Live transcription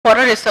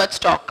a research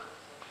talk.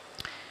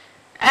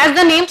 As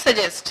the name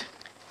suggests,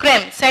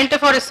 CREM, Center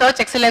for Research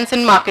Excellence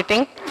in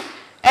Marketing.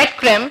 At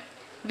CREM,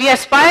 we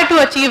aspire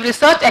to achieve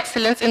research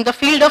excellence in the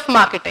field of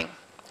marketing,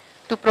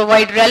 to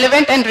provide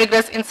relevant and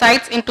rigorous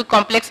insights into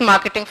complex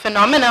marketing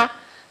phenomena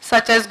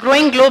such as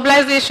growing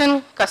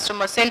globalization,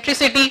 customer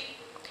centricity,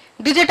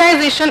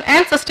 digitization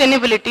and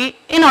sustainability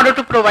in order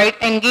to provide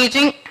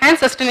engaging and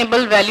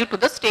sustainable value to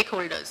the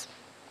stakeholders.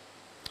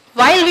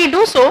 While we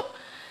do so,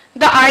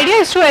 the idea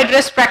is to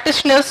address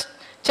practitioners'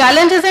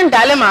 challenges and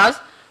dilemmas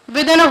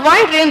within a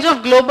wide range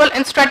of global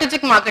and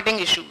strategic marketing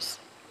issues.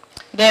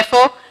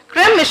 Therefore,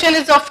 CREM mission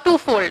is of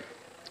twofold.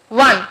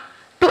 One,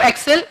 to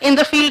excel in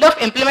the field of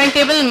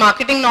implementable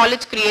marketing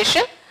knowledge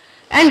creation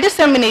and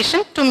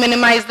dissemination to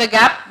minimize the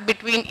gap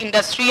between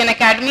industry and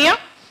academia.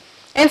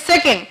 And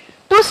second,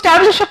 to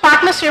establish a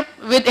partnership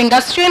with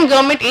industry and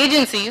government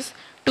agencies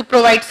to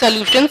provide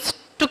solutions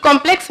to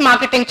complex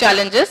marketing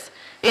challenges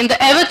in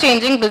the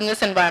ever-changing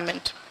business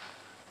environment.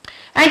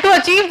 And to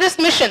achieve this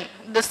mission,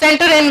 the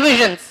center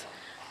envisions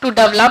to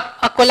develop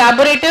a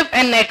collaborative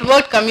and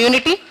networked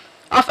community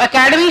of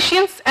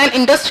academicians and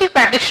industry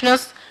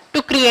practitioners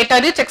to create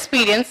a rich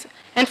experience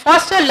and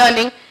foster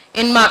learning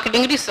in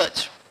marketing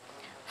research.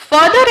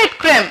 Further, at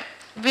CREM,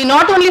 we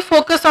not only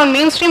focus on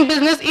mainstream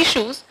business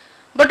issues,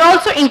 but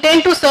also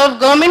intend to serve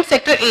government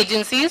sector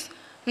agencies,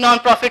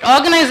 non-profit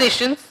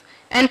organizations,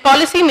 and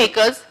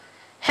policymakers,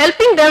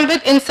 helping them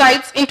with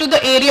insights into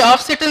the area of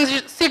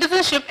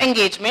citizenship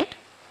engagement,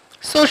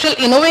 social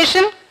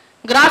innovation,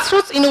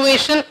 grassroots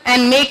innovation,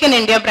 and Make in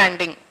India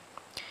branding.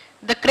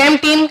 The CREM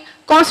team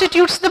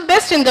constitutes the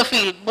best in the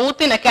field,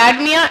 both in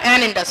academia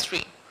and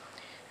industry.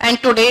 And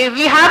today,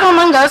 we have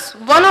among us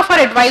one of our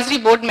advisory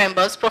board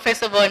members,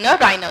 Professor Werner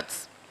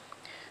Reinartz.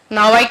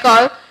 Now I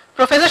call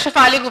Professor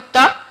Shefali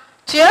Gupta,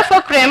 Chair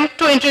for CREM,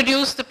 to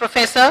introduce the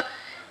professor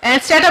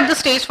and set up the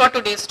stage for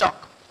today's talk.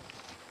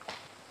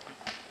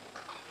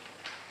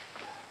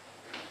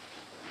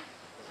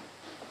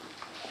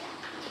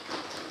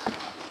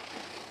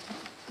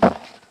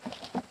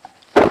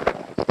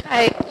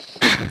 Hi,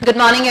 good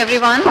morning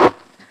everyone.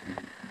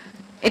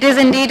 It is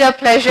indeed a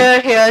pleasure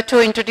here to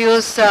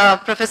introduce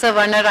Professor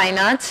Werner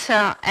Reinartz,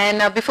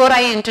 and before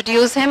I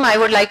introduce him, I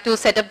would like to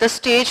set up the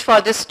stage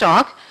for this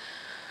talk.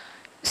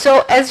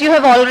 So as you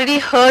have already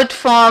heard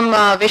from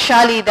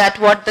Vishali that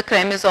what the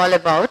CREM is all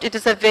about, it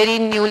is a very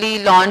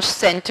newly launched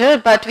center,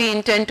 but we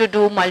intend to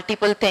do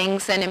multiple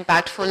things and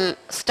impactful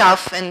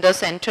stuff in the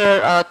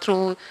center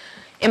through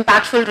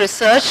impactful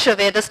research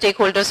where the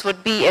stakeholders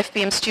would be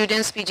FPM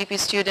students, PGP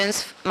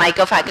students,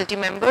 MICA faculty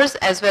members,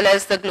 as well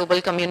as the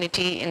global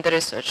community in the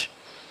research.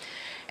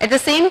 At the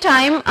same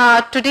time,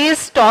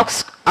 today's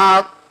talk's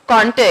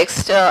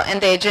context and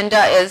the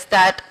agenda is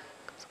that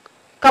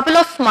a couple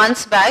of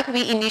months back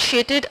we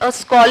initiated a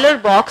Scholar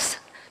Box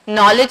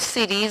knowledge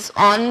series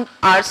on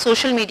our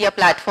social media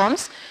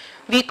platforms.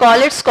 We call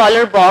it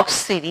Scholar Box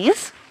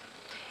series.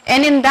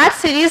 And in that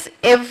series,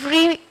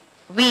 every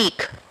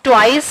week,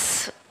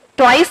 twice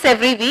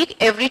every week,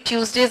 every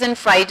Tuesdays and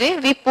Friday,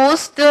 we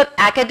post the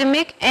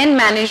academic and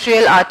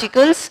managerial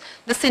articles,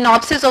 the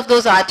synopsis of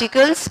those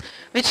articles,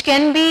 which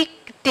can be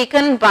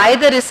taken by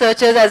the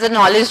researchers as a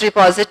knowledge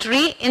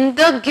repository in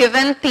the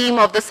given theme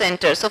of the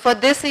center. So for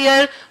this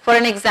year, for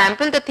an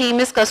example, the theme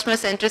is customer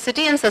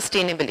centricity and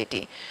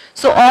sustainability.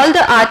 So all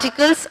the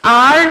articles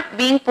are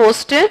being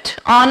posted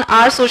on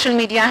our social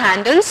media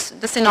handles,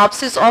 the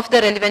synopsis of the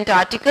relevant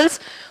articles,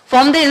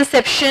 from the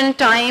inception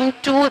time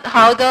to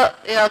how the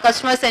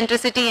customer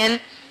centricity and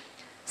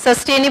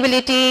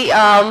sustainability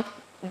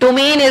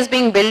domain is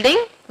being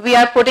building. We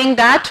are putting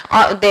that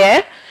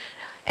there.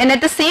 And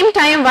at the same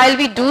time, while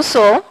we do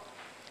so,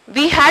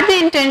 we had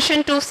the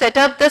intention to set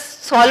up the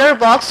Scholar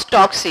Box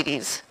talk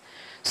series.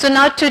 So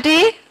now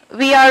today,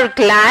 we are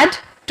glad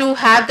to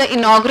have the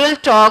inaugural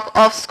talk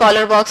of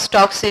Scholar Box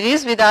talk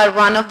series with our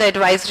one of the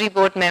advisory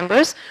board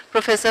members,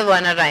 Professor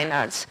Werner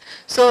Reinartz.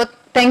 So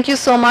thank you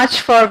so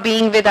much for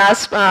being with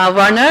us,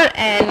 Werner.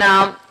 And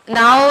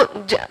now,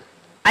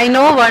 I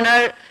know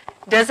Werner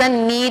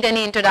doesn't need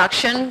any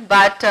introduction,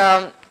 but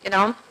you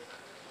know,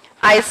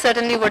 I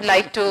certainly would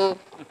like to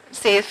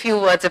say a few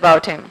words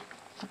about him.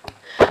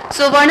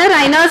 So Werner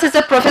Reinartz is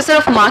a professor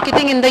of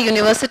marketing in the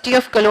University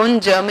of Cologne,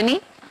 Germany.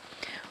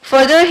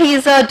 Further, he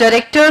is a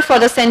director for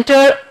the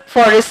Center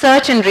for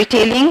Research and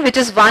Retailing, which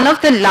is one of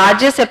the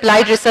largest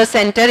applied research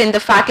center in the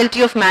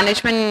Faculty of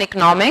Management and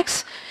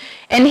Economics.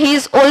 And he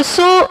is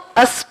also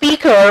a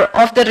speaker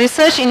of the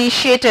research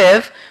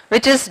initiative,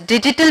 which is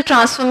Digital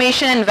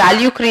Transformation and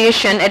Value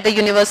Creation at the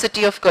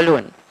University of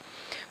Cologne.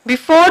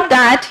 Before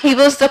that, he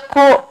was the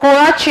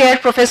COA Chair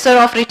Professor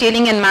of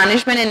Retailing and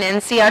Management in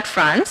NCR,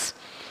 France.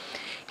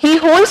 He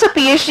holds a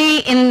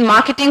PhD in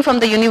Marketing from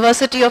the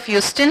University of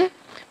Houston,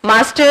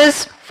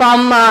 Masters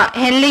from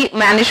Henley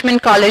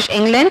Management College,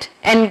 England,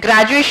 and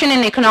graduation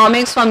in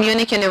Economics from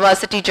Munich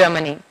University,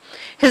 Germany.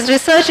 His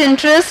research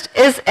interest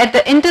is at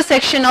the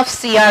intersection of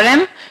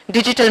CRM,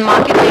 digital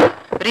marketing,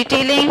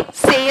 retailing,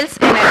 sales,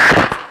 and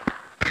advertising.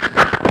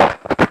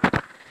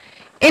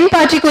 In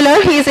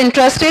particular, he is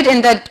interested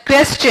in the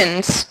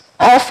questions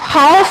of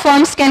how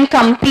firms can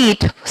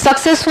compete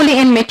successfully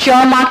in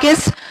mature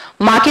markets,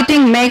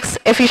 marketing mix,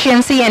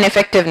 efficiency and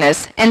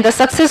effectiveness, and the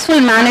successful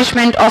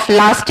management of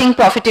lasting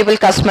profitable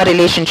customer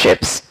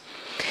relationships.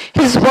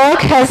 His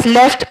work has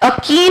left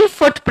a keen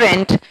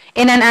footprint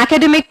in an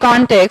academic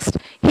context.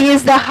 He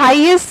is the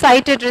highest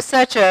cited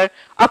researcher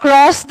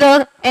across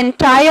the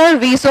entire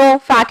Viso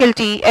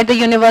faculty at the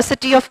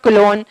University of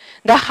Cologne,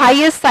 the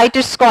highest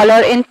cited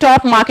scholar in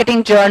top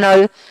marketing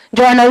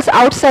journals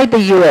outside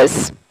the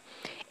US.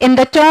 In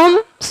the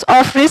terms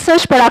of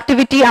research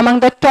productivity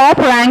among the top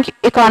ranked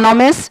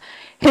economists,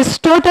 his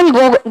total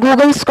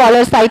Google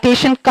Scholar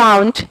citation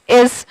count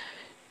is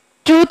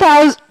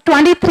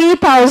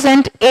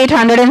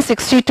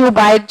 23,862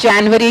 by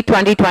January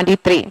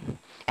 2023,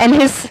 and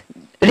his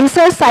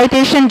research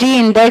citation G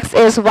index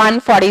is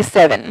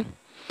 147.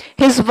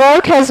 His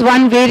work has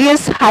won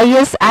various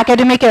highest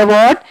academic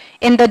awards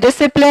in the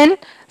discipline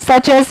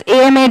such as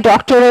AMA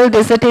Doctoral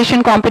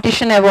Dissertation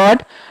Competition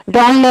Award,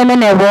 Don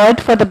Lemon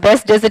Award for the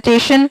best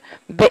dissertation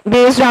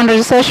based on a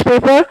research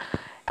paper,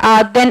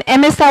 then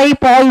MSI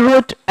Paul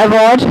Root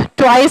Award,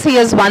 twice he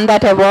has won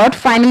that award,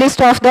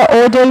 finalist of the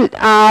Odell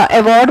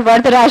Award,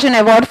 Vardarajan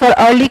Award for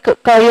early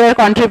career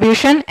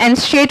contribution, and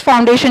State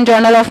Foundation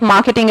Journal of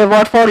Marketing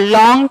Award for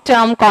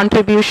long-term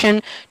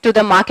contribution to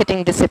the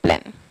marketing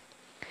discipline.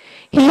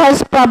 He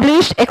has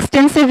published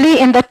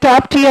extensively in the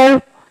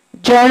top-tier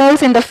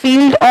journals in the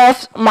field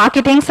of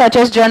marketing such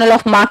as Journal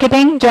of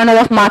Marketing, Journal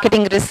of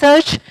Marketing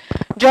Research,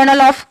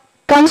 Journal of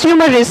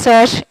Consumer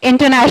Research,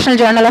 International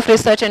Journal of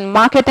Research and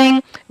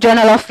Marketing,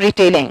 Journal of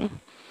Retailing.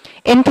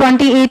 In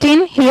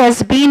 2018, he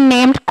has been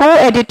named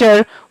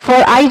co-editor for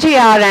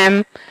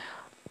IJRM,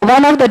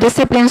 one of the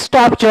discipline's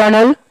top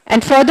journal,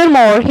 and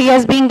furthermore, he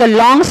has been the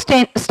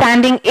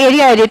long-standing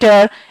area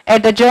editor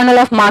at the Journal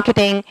of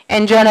Marketing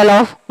and Journal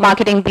of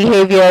Marketing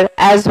Behavior,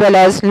 as well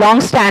as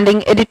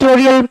long-standing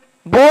editorial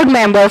board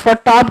member for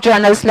top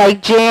journals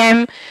like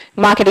JM,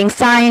 Marketing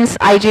Science,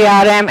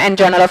 IJRM, and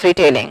Journal of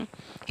Retailing.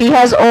 He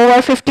has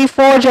over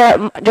 54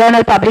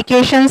 journal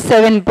publications,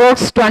 7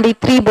 books,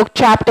 23 book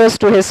chapters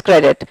to his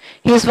credit.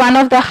 He is one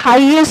of the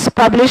highest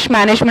published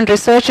management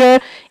researcher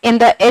in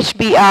the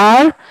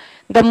HBR,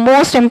 the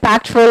most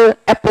impactful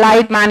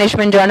applied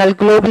management journal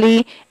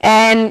globally,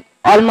 and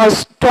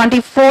almost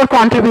 24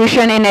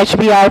 contribution in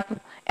HBR,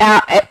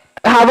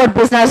 Harvard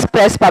Business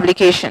Press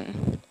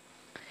publication.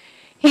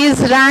 He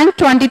is ranked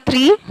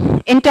 23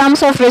 in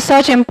terms of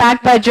research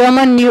impact by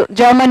German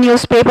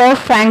newspaper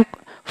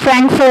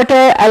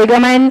Frankfurter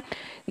Allgemeine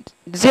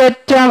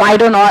Zeitung, I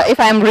don't know if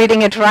I'm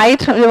reading it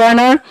right,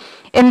 Werner,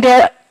 in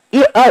their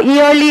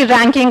yearly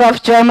ranking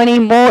of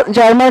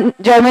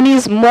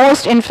Germany's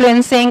most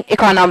influencing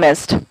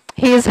economist.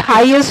 He is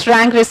highest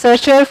ranked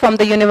researcher from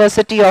the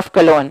University of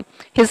Cologne.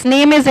 His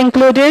name is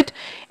included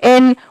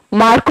in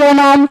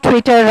Marconom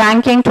Twitter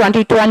ranking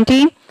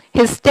 2020.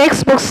 His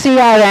textbook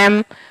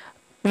CRM,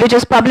 which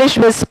is published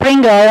with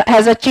Springer,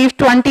 has achieved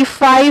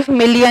 25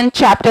 million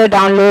chapter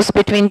downloads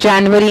between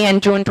January and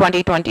June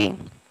 2020.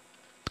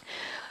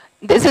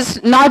 This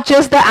is not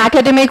just the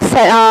academic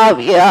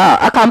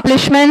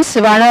accomplishments.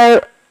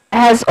 Werner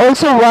has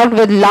also worked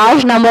with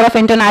large number of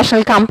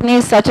international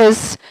companies such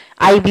as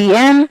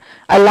IBM,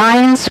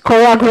 Alliance,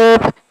 Coa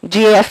Group,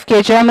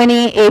 GfK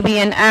Germany,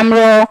 ABN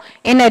AMRO.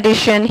 In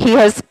addition, he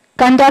has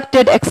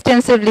conducted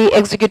extensively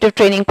executive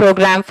training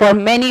program for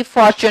many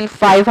Fortune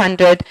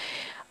 500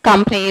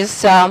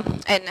 companies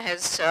in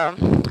his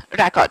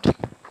record.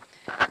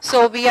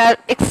 So we are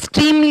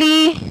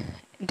extremely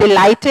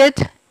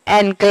delighted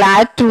and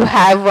glad to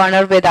have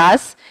Werner with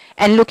us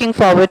and looking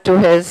forward to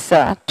his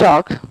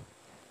talk.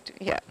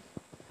 Yeah.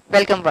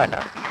 Welcome,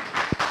 Werner.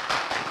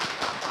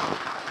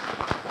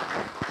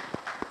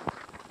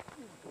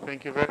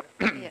 Thank you very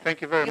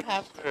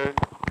much.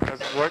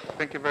 Does it work?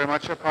 Thank you very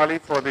much, Apali,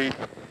 for the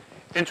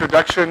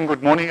introduction.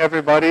 Good morning,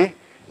 everybody.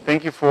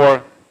 Thank you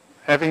for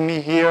having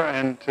me here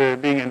and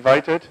being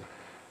invited.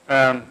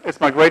 It's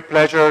my great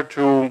pleasure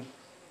to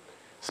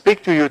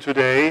speak to you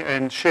today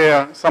and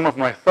share some of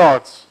my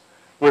thoughts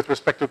with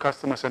respect to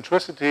customer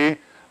centricity.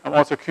 I'm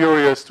also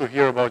curious to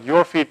hear about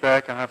your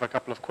feedback, and I have a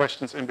couple of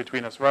questions in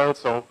between as well,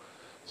 so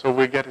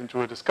we get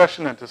into a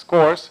discussion and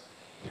discourse.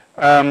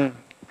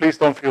 Please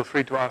don't feel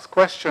free to ask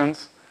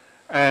questions.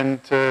 And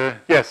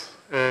yes,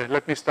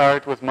 let me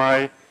start with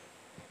my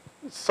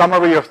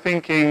summary of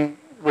thinking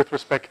with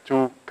respect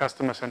to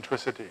customer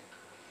centricity.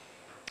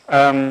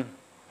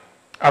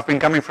 I've been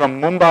coming from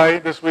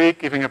Mumbai this week,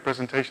 giving a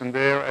presentation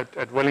there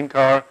at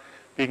Wellinkar.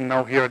 Being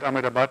now here at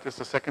Ahmedabad is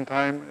the second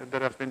time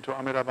that I've been to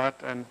Ahmedabad,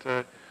 and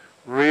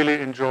really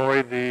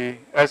enjoy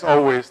as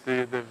always,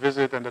 the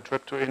visit and the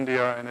trip to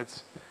India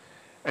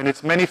and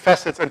its many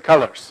facets and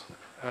colors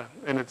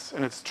in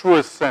its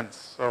truest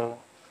sense. So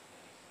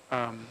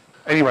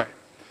anyway,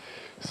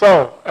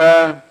 so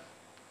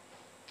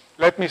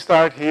let me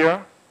start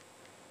here.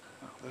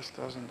 No, this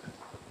doesn't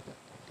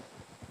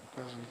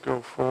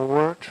go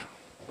forward.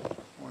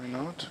 Why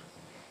not?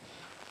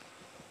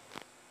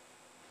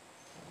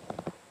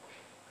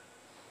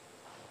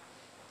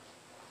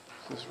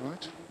 this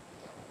right?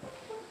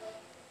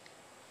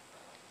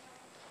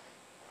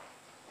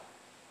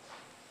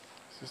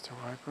 Is this the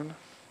right one?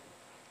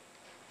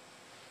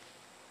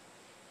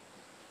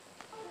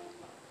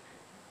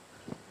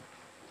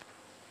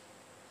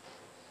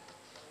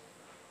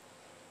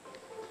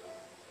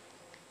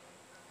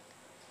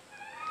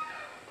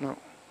 No,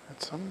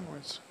 it's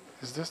somewhere.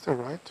 Is this the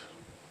right?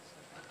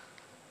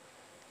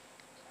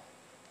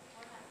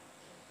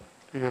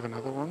 Do you have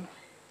another one?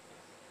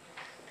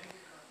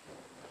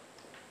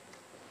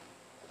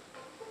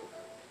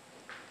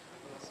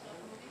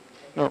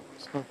 No,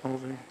 it's not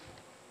moving.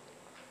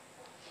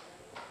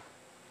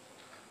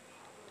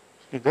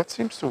 See, that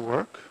seems to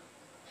work.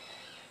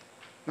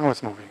 Now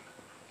it's moving.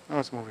 Now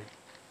it's moving.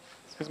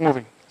 It's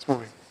moving. It's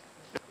moving.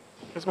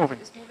 It's moving.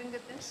 It's moving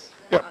with this?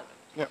 Yeah,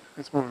 yeah,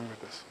 it's moving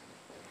with this.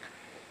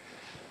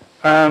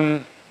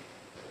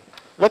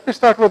 Let me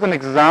start with an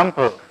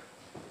example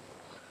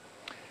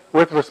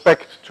with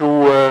respect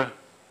to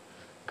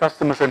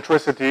customer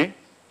centricity.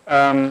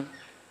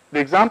 The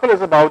example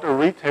is about a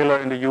retailer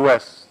in the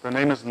US. The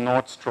name is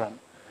Nordstrom.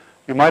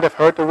 You might have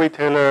heard the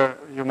retailer,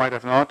 you might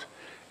have not.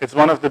 It's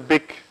one of the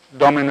big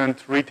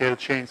dominant retail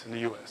chains in the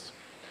US.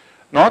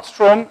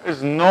 Nordstrom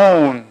is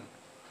known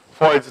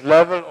for its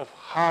level of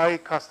high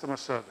customer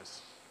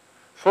service,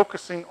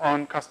 focusing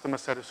on customer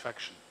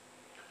satisfaction.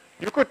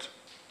 You could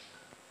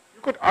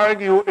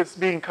argue it's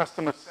being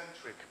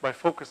customer-centric by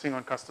focusing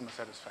on customer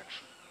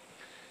satisfaction.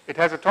 It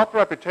has a top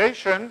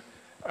reputation,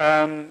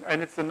 and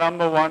it's the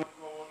number one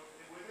goal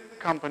within the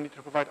company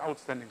to provide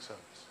outstanding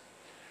service.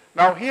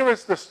 Now, here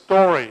is the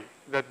story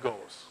that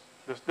goes.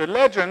 The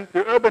legend,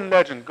 the urban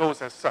legend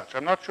goes as such.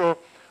 I'm not sure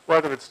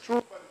whether it's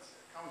true, but it's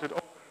counted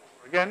over and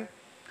over again.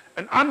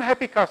 An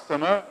unhappy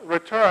customer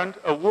returned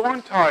a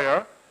worn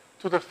tire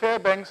to the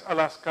Fairbanks,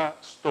 Alaska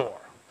store.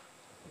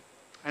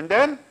 And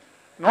then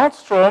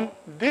Nordstrom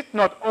did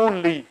not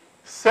only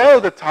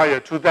sell the tire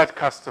to that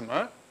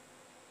customer,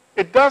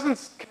 it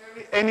doesn't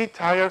carry any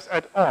tires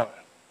at all.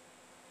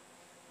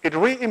 It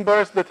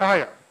reimbursed the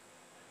tire.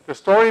 The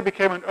story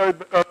became an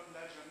urban legend,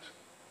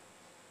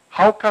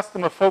 how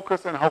customer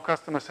focused and how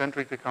customer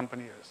centric the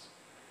company is.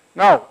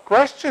 Now,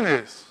 question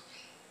is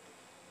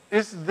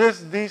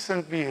this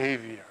decent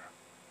behavior?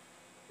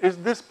 Is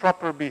this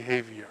proper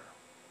behavior?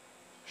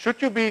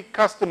 Should you be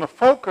customer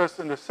focused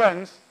in the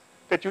sense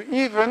that you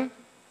even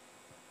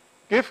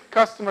give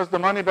customers the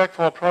money back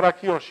for a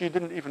product he or she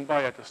didn't even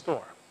buy at the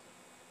store?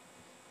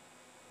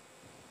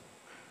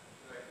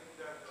 I think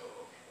that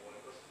all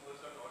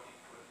customers are not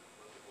equal.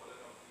 First of all, the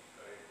company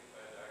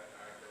identify that,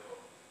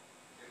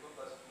 and if a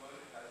customer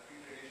has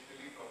been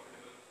traditionally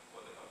profitable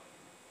for the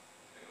company,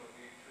 then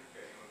only it should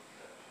carry on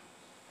these actions.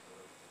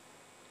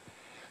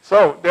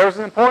 So there's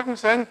an important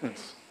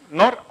sentence.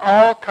 Not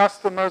all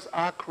customers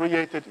are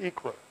created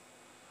equal.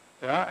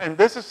 Yeah? And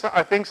this is,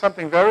 I think,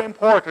 something very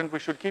important we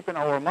should keep in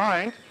our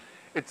mind.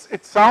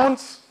 It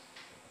sounds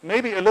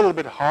maybe a little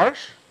bit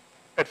harsh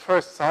at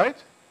first sight,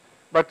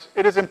 but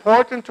it is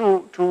important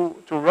to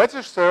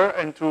register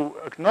and to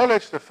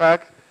acknowledge the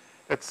fact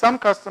that some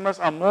customers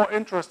are more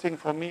interesting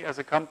for me as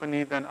a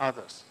company than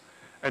others.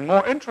 And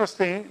more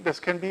interesting, this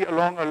can be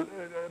along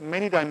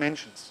many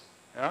dimensions.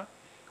 Yeah?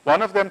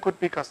 One of them could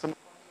be customer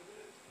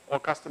or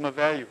customer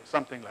value,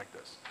 something like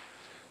this.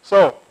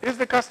 So, is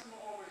the customer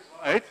always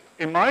right?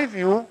 In my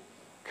view,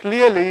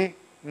 clearly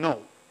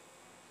no.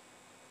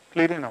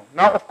 Clearly no.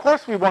 Now, of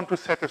course, we want to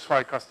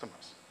satisfy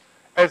customers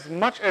as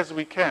much as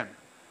we can,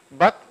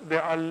 but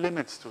there are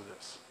limits to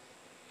this.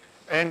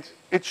 And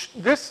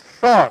this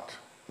thought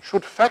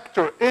should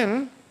factor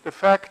in the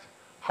fact,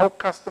 how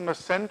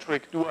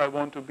customer-centric do I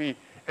want to be,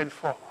 and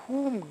for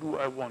whom do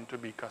I want to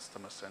be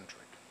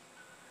customer-centric?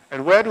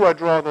 And where do I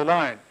draw the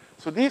line?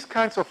 So these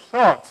kinds of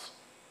thoughts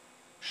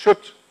should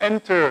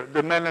enter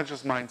the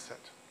manager's mindset.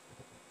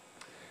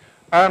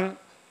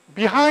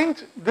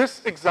 Behind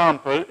this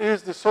example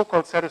is the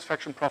so-called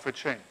satisfaction profit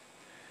chain.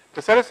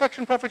 The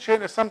satisfaction profit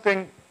chain is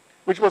something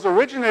which was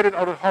originated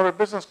out of Harvard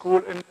Business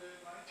School in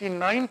the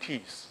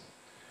 1990s,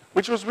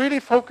 which was really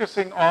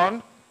focusing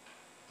on,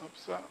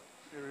 here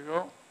we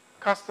go,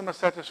 customer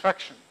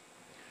satisfaction.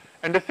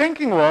 And the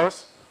thinking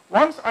was,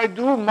 once I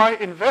do my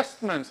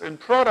investments in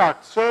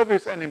product,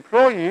 service, and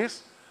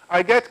employees,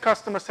 I get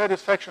customer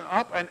satisfaction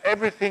up and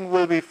everything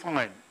will be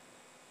fine.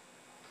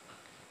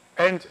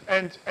 And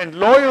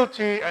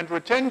loyalty and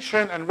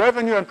retention and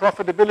revenue and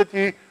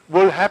profitability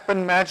will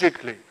happen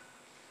magically.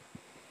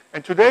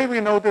 And today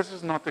we know this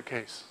is not the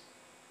case.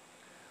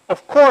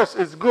 Of course,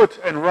 it's good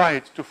and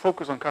right to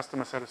focus on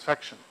customer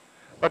satisfaction,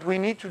 but we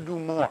need to do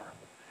more.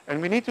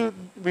 And we need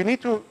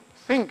to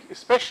think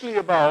especially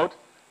about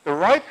the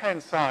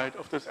right-hand side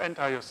of this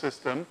entire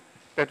system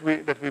that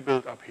we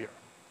build up here.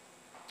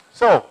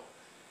 So,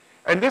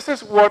 and this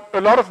is what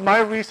a lot of my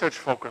research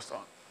focused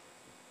on.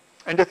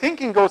 And the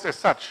thinking goes as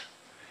such.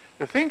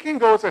 The thinking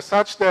goes as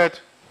such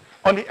that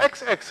on the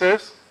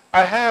x-axis,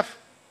 I have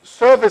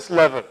service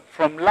level,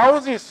 from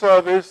lousy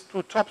service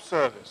to top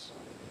service.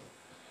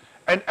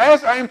 And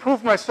as I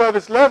improve my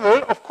service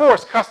level, of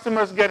course,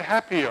 customers get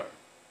happier.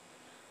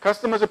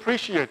 Customers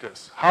appreciate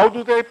this. How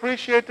do they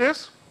appreciate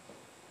this?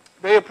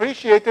 They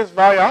appreciate this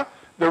via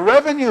the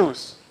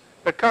revenues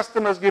that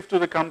customers give to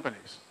the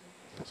companies.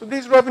 So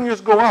these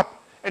revenues go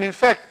up. And in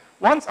fact,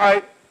 once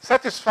I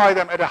satisfy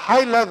them at a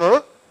high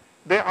level,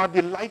 they are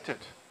delighted.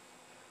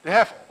 They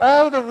have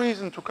all the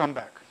reason to come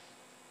back.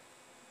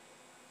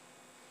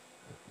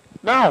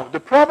 Now, the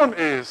problem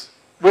is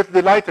with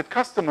delighted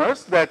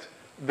customers that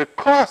the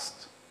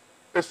cost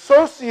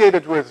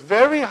associated with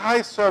very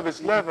high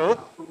service level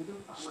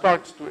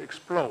starts to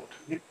explode.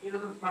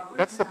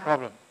 That's the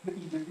problem.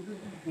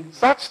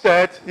 Such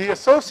that the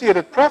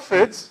associated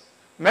profits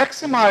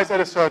maximize at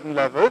a certain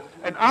level,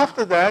 and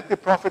after that the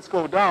profits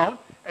go down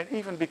and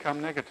even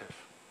become negative.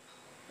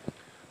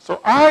 So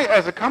I,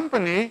 as a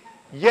company,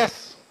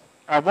 yes,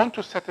 I want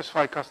to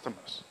satisfy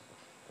customers.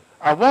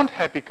 I want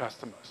happy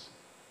customers,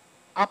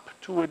 up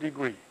to a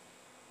degree.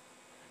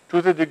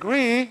 To the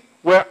degree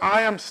where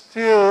I am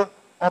still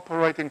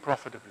operating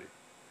profitably.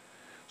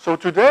 So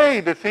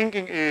today the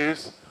thinking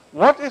is,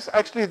 what is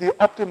actually the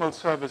optimal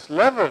service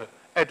level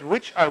at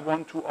which I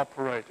want to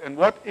operate, and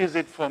what is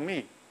it for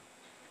me?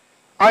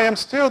 I am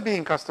still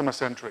being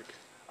customer-centric.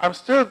 I'm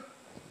still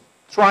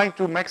trying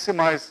to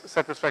maximize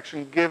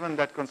satisfaction given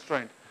that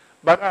constraint.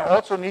 But I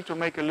also need to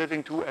make a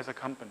living too as a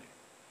company.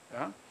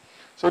 Yeah?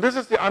 So this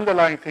is the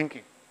underlying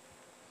thinking.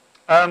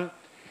 And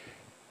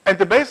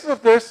the basis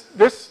of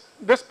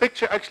this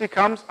picture actually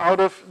comes out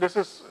of, this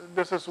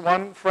is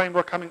one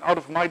framework coming out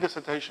of my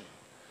dissertation,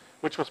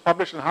 which was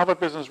published in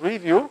Harvard Business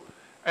Review,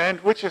 and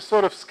which is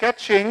sort of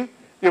sketching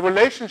the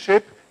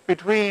relationship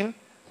between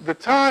the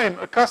time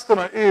a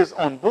customer is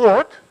on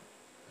board.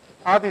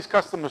 Are these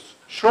customers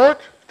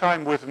short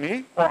time with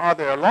me, or are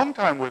they a long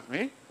time with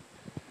me?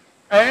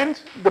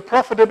 And the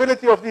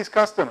profitability of these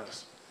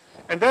customers.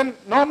 And then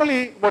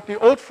normally what the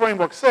old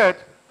framework said,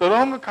 the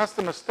longer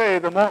customers stay,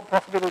 the more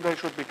profitable they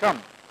should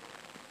become.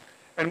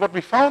 And what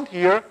we found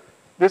here,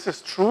 this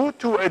is true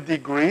to a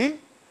degree,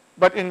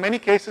 but in many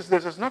cases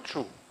this is not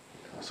true.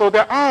 So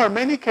there are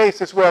many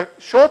cases where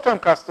short-term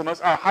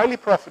customers are highly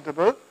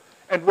profitable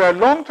and where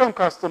long-term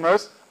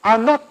customers are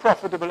not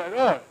profitable at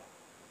all.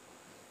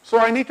 So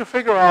I need to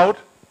figure out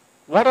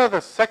what are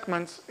the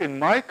segments in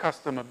my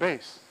customer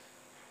base.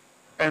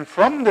 And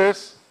from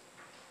this,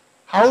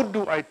 how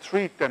do I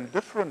treat them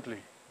differently?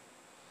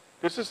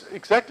 This is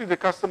exactly the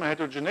customer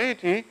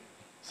heterogeneity.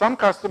 Some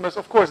customers,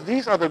 of course,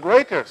 these are the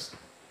greatest.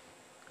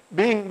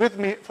 Being with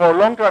me for a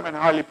long time and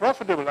highly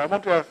profitable, I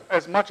want to have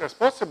as much as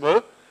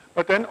possible,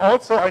 but then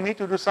also I need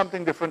to do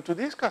something different to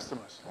these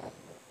customers.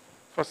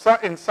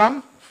 In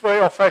some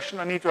way or fashion,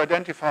 I need to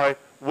identify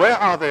where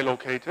are they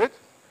located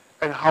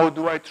and how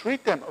do I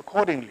treat them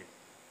accordingly.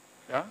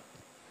 Yeah?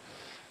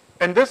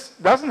 And this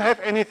does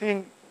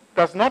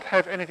not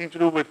have anything to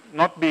do with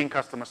not being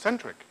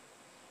customer-centric.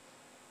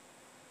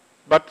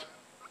 But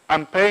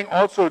I'm paying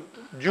also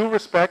due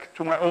respect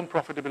to my own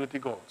profitability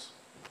goals.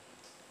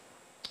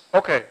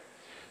 Okay,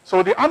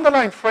 so the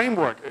underlying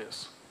framework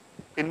is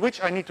in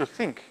which I need to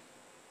think,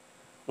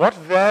 what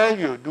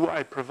value do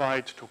I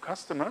provide to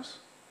customers,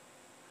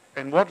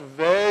 and what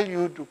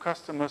value do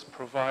customers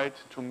provide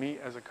to me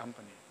as a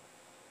company?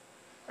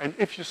 And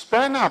if you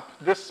span up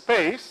this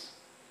space,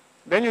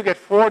 then you get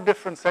 4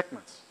 different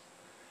segments.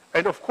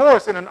 And of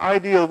course, in an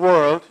ideal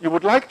world, you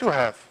would like to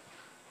have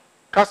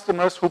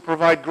customers who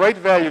provide great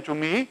value to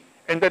me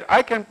and that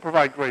I can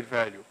provide great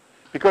value.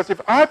 Because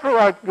if I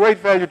provide great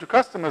value to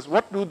customers,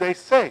 what do they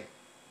say?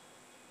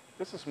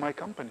 This is my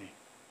company.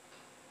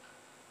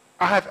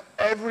 I have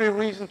every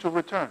reason to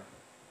return.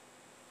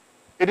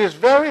 It is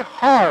very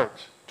hard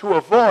to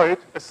avoid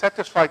a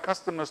satisfied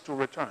customers to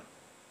return.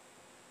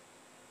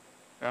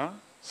 Yeah?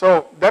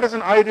 So that is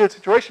an ideal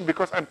situation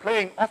because I'm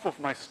playing off of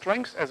my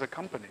strengths as a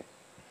company.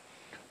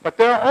 But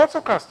there are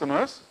also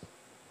customers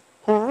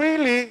who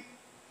really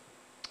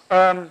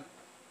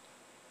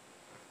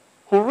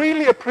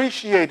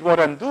appreciate what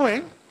I'm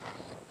doing,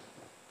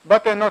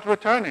 but they're not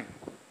returning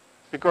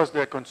because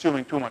they're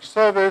consuming too much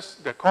service,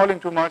 they're calling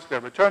too much, they're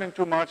returning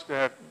too much, they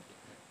have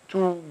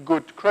too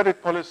good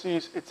credit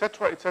policies,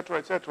 etc., etc.,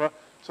 etc.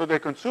 So they're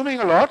consuming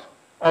a lot,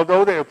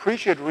 although they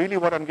appreciate really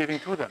what I'm giving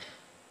to them.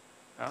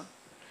 Yeah?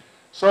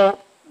 So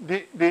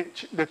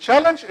the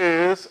challenge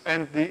is,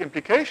 and the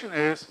implication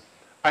is,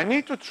 I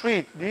need to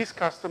treat these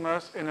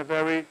customers in a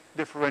very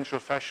differential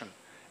fashion.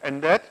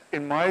 And that,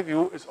 in my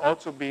view, is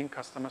also being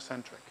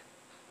customer-centric.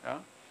 Yeah?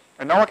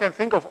 And now I can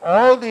think of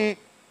all the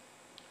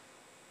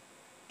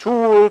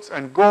tools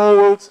and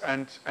goals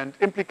and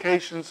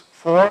implications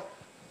for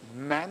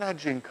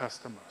managing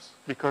customers,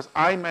 because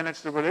I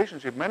manage the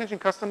relationship. Managing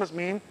customers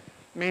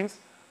means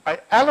I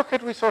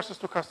allocate resources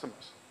to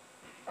customers.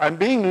 I'm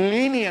being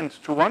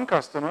lenient to one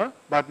customer,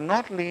 but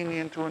not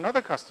lenient to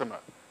another customer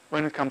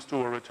when it comes to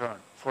a return,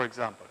 for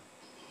example.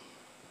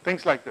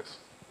 Things like this.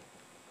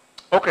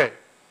 Okay.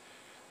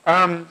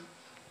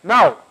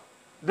 Now,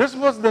 this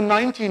was the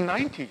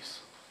 1990s.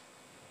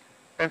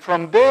 And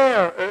from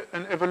there,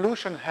 an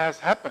evolution has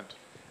happened.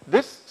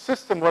 This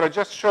system, what I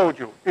just showed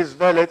you, is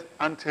valid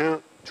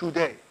until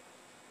today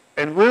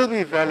and will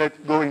be valid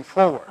going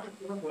forward.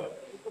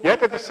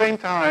 Yet at the same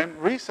time,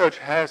 research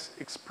has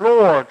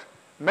explored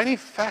many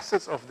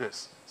facets of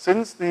this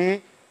since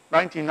the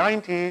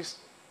 1990s,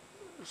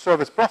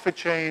 service profit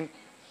chain,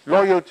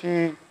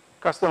 loyalty,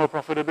 customer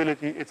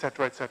profitability,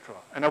 etc., etc.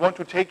 And I want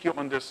to take you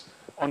on this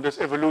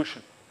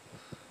evolution.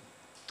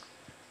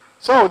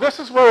 So this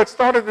is where it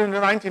started in the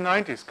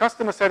 1990s,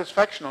 customer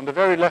satisfaction on the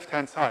very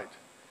left-hand side.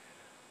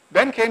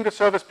 Then came the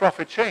service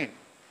profit chain.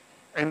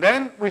 And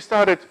then we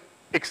started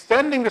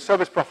extending the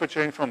service profit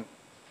chain from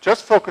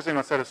just focusing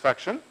on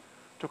satisfaction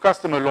to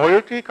customer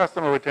loyalty,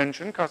 customer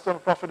retention, customer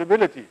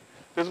profitability.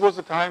 This was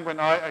the time when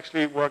I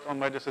actually worked on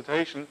my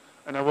dissertation,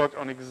 and I worked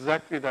on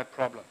exactly that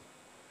problem.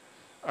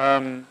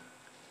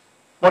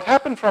 What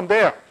happened from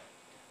there?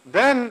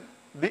 Then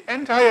the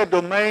entire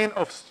domain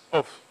of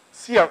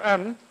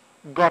CRM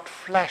got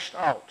fleshed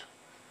out.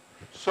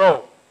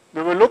 So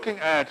we were looking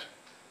at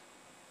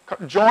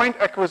joint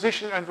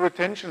acquisition and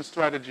retention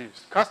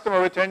strategies,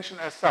 customer retention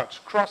as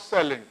such,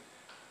 cross-selling,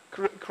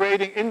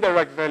 creating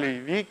indirect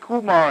value. V.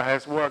 Kumar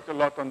has worked a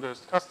lot on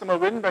this. Customer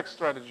win-back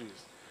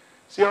strategies,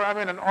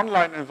 CRM in an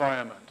online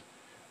environment.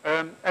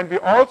 And we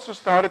also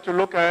started to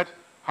look at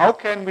how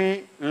can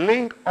we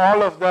link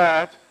all of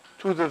that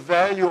to the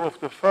value of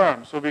the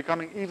firm, so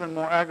becoming even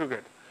more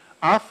aggregate.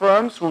 Are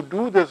firms who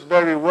do this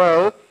very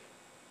well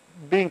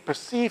being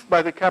perceived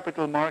by the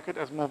capital market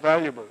as more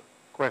valuable?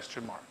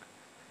 Question mark.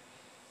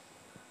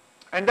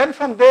 And then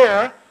from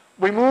there,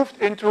 we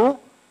moved into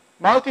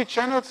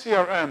multi-channel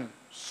CRM,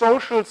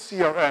 social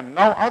CRM.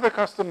 Now other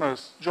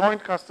customers,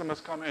 joint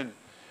customers come in.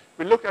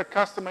 We look at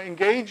customer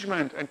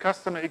engagement and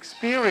customer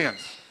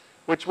experience,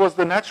 which was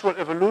the natural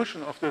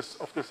evolution of this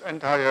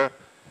entire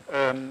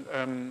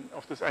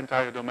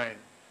domain.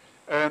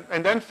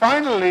 And then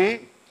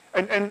finally,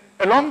 and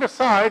along the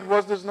side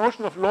was this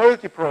notion of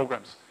loyalty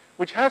programs,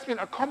 which has been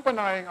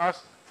accompanying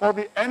us for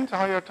the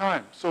entire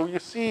time. So you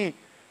see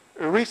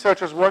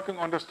researchers working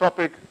on this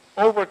topic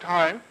over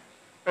time.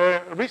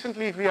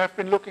 Recently, we have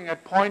been looking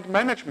at point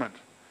management.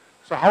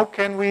 So how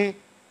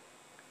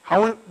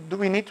do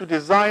we need to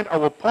design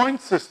our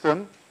point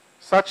system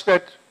such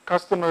that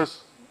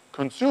customers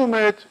consume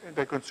it,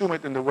 they consume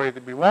it in the way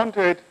that we want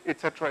it,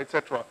 etc.,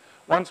 etc.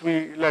 Once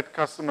we let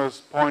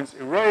customers' points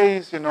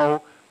erase,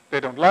 they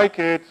don't like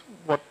it,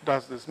 what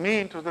does this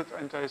mean to the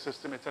entire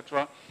system,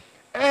 etc.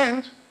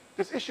 And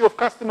this issue of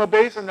customer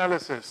base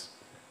analysis,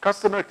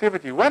 customer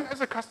activity. When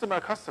is a customer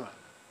a customer?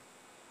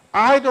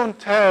 I don't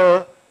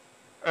tell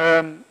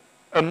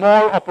a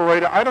mall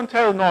operator, I don't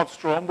tell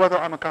Nordstrom whether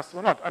I'm a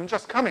customer or not. I'm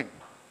just coming.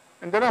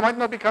 And then I might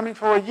not be coming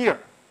for a year.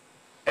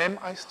 Am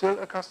I still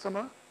a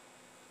customer?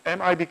 Am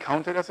I be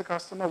counted as a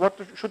customer? What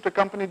should the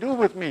company do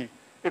with me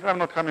if I'm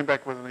not coming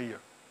back within a year?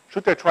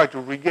 Should they try to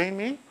regain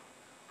me?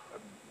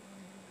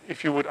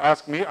 If you would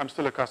ask me, I'm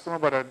still a customer,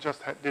 but I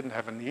just didn't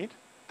have a need.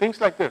 Things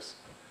like this.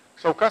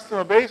 So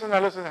customer base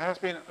analysis has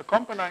been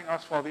accompanying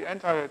us for the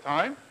entire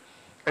time.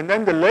 And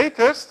then the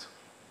latest,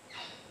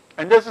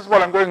 and this is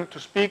what I'm going to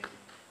speak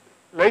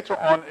later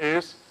on,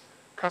 is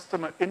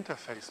customer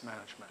interface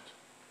management.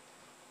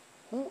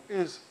 Who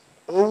is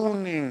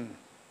owning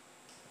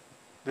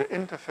the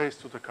interface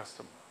to the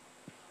customer?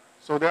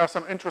 So there are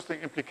some interesting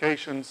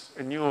implications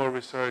in newer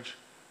research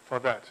for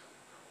that.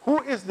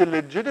 Who is the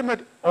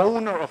legitimate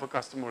owner of a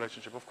customer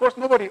relationship? Of course,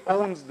 nobody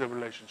owns the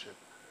relationship.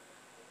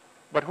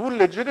 But who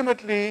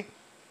legitimately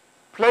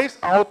plays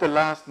out the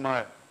last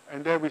mile?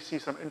 And there we see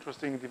some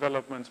interesting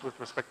developments with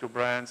respect to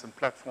brands and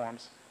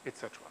platforms,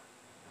 etc.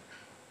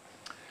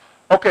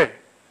 Okay,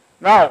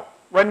 now,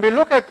 when we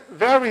look at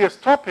various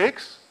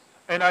topics,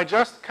 and I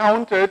just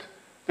counted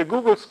the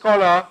Google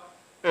Scholar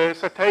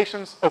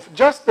citations of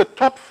just the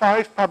top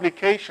 5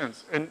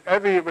 publications in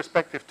every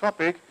respective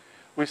topic,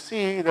 we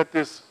see that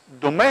this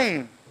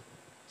domain,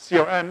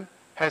 CRM,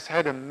 has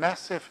had a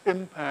massive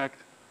impact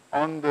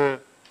on the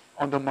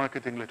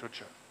marketing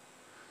literature.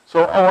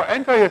 So our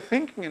entire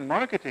thinking in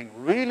marketing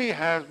really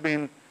has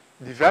been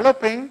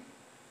developing,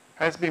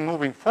 has been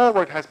moving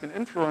forward, has been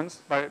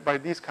influenced by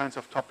these kinds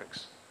of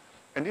topics.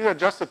 And these are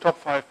just the top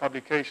 5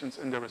 publications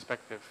in their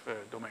respective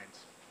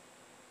domains.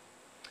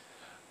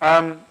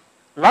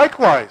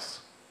 Likewise,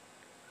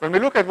 when we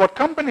look at what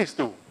companies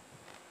do,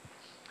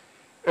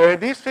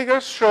 these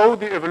figures show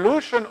the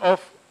evolution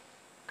of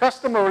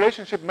customer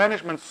relationship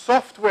management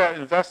software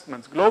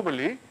investments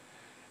globally.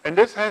 And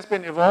this has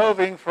been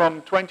evolving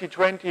from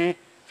 2020,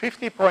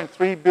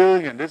 50.3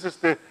 billion. This is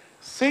the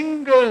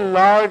single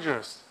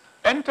largest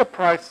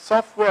enterprise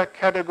software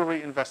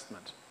category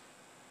investment.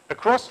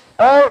 Across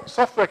all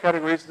software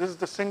categories, this is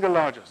the single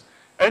largest.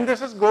 And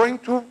this is going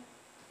to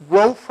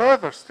grow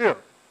further still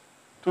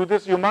to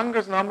this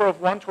humongous number of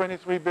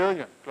 123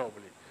 billion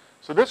globally.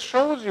 So this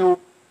shows you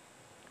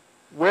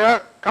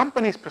where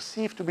companies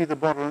perceive to be the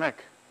bottleneck.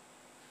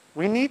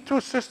 We need to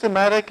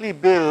systematically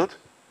build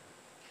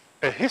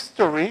a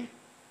history,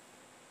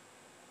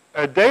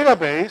 a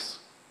database,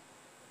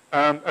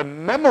 a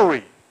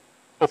memory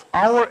of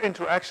our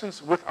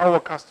interactions with our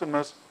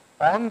customers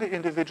on the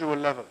individual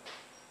level.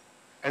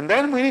 And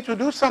then we need to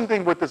do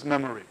something with this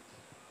memory.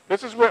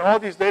 This is where all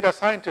these data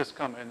scientists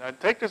come in. I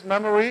take this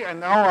memory and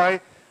now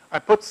I I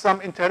put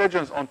some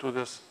intelligence onto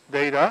this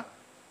data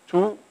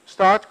to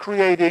start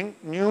creating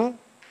new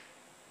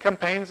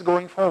campaigns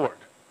going forward.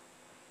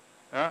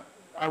 Yeah?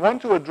 I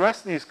want to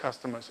address these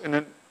customers in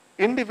an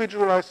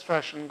individualized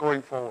fashion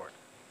going forward,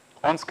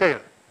 on scale.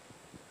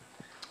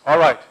 All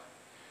right.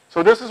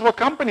 So this is what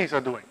companies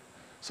are doing.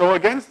 So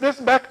against this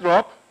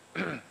backdrop,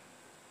 we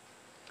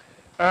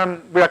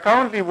are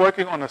currently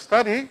working on a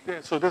study.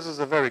 So this is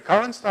a very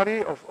current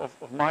study of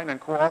mine and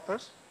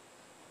co-authors,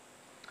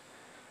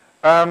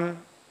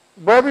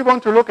 where we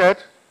want to look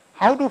at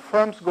how do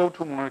firms go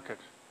to market,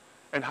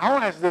 and how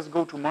has this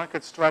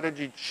go-to-market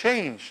strategy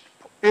changed,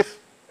 if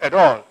at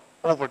all,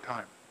 over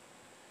time.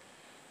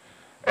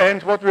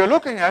 And what we're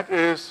looking at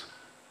is,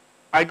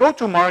 I go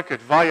to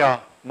market via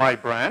my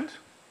brand,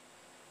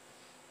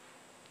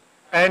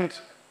 and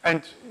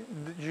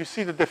you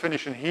see the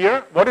definition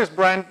here. What is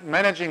brand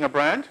managing a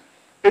brand?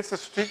 It's a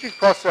strategic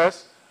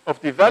process of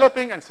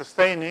developing and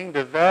sustaining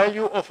the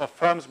value of a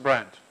firm's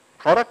brand,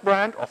 product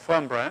brand or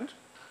firm brand.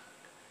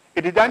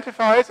 It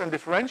identifies and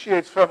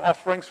differentiates firm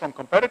offerings from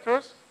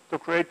competitors to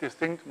create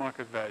distinct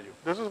market value.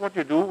 This is what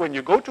you do when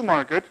you go to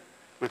market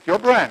with your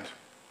brand.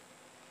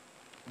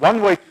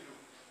 One way to do it.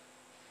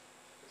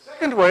 The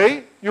second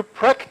way, you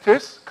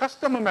practice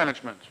customer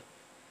management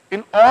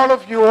in all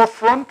of your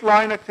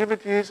frontline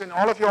activities, in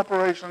all of your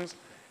operations,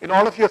 in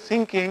all of your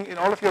thinking, in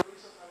all of your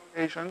resource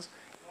allocations,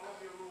 in all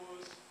of your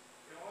rules,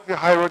 in all of your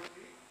hierarchy,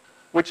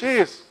 which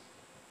is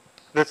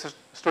the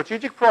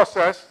strategic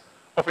process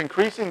of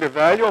increasing the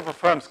value of a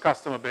firm's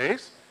customer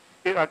base.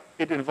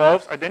 It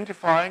involves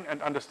identifying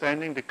and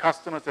understanding the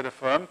customers that a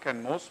firm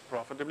can most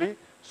profitably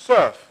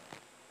serve,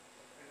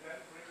 and then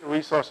bring the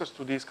resources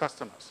to these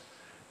customers.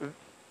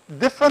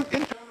 Different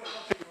internal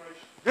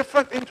configuration,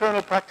 different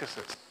internal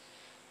practices,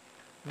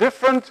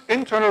 different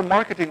internal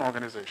marketing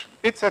organization,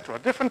 etc.,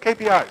 different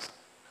KPIs.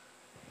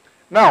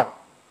 Now,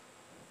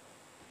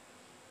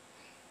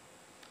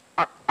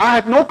 I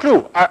had no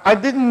clue. I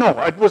didn't know.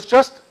 It was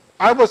just,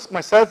 I was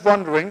myself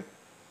wondering,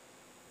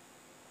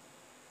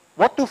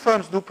 what do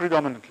firms do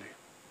predominantly?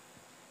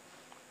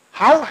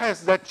 How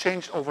has that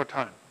changed over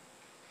time?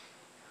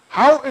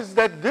 How is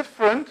that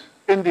different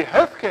in the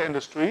healthcare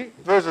industry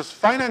versus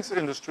finance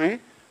industry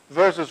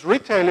versus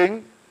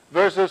retailing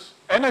versus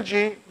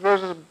energy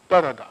versus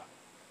da-da-da?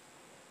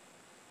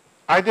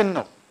 I didn't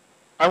know.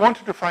 I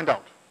wanted to find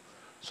out.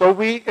 So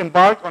we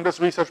embarked on this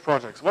research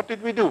project. What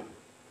did we do?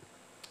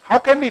 How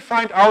can we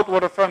find out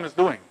what a firm is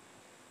doing?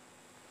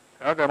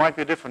 There might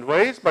be different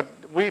ways, but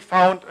we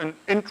found an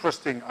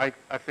interesting, I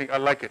think I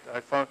like it.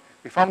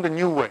 We found a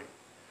new way.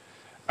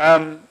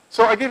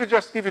 So I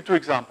just give you two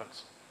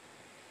examples.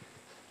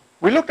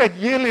 We looked at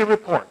yearly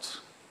reports.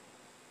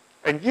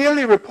 And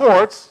yearly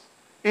reports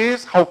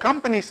is how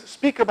companies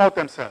speak about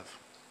themselves,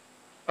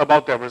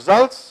 about their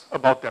results,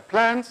 about their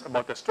plans,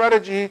 about their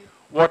strategy,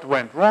 what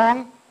went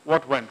wrong,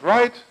 what went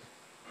right,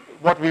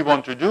 what we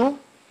want to do.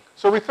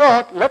 So we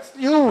thought, let's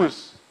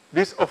use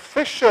these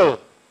official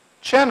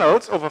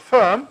channels of a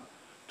firm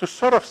to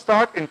sort of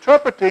start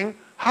interpreting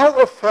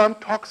how a firm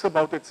talks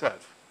about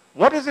itself.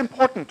 What is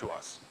important to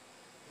us?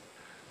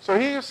 So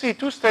here you see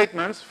two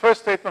statements.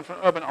 First statement from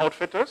Urban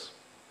Outfitters,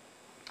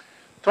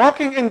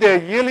 talking in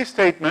their yearly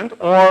statement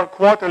or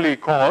quarterly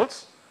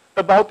calls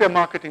about their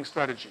marketing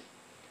strategy.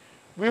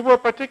 We were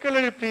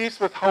particularly pleased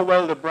with how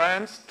well the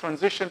brands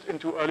transitioned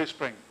into early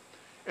spring.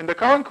 In the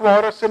current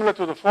quarter, similar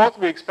to the fourth,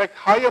 we expect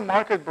higher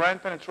market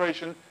brand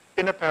penetration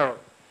in apparel.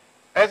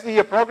 As the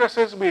year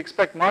progresses, we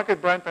expect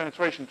market brand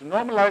penetration to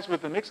normalize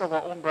with the mix of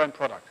our own brand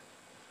product.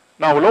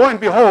 Now, lo and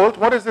behold,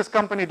 what is this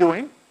company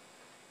doing?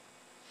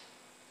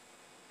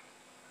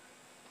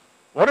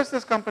 What is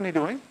this company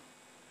doing?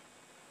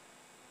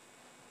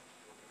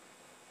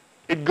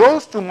 It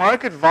goes to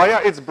market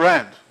via its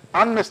brand,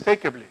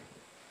 unmistakably.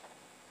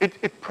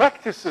 It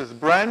practices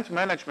brand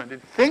management.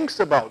 It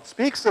thinks about,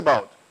 speaks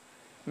about,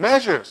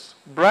 measures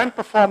brand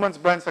performance,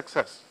 brand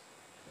success.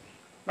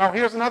 Now,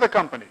 here's another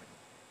company.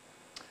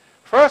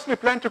 First, we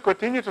plan to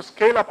continue to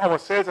scale up our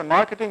sales and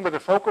marketing with a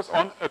focus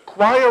on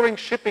acquiring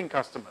shipping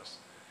customers.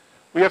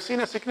 We have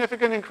seen a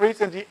significant increase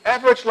in the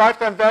average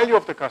lifetime value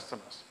of the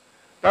customers.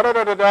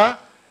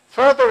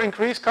 Further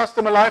increase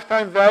customer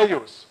lifetime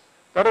values.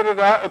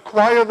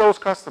 Acquire those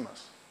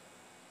customers.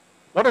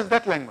 What is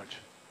that language?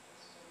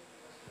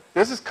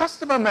 This is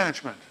customer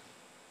management.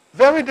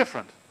 Very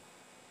different.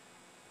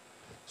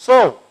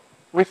 So,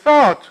 we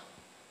thought,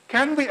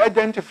 can we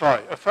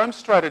identify a firm's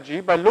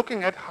strategy by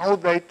looking at how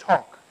they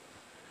talk?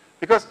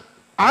 Because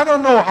I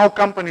don't know how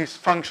companies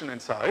function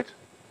inside.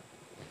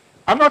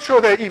 I'm not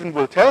sure they even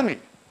will tell me.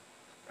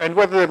 And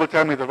whether they will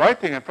tell me the right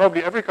thing. And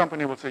probably every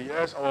company will say,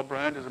 yes, our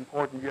brand is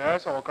important.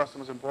 Yes, our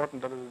customer is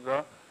important.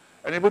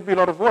 And it would be a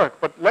lot of work.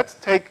 But let's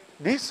take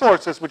these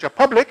sources, which are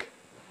public,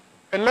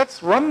 and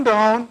let's run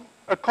down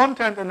a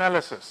content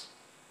analysis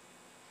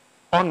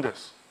on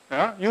this,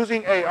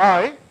 using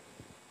AI,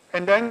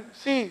 and then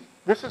see,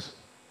 this is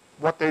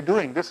what they're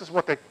doing. This is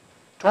what they're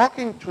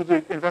talking to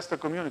the investor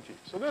community.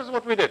 So this is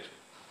what we did.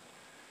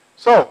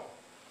 So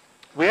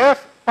we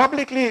have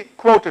publicly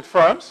quoted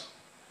firms.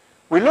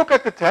 we look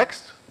at the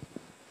text,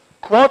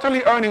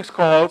 quarterly earnings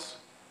calls,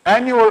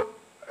 annual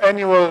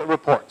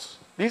reports.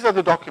 These are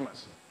the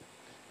documents.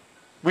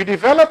 We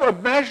develop a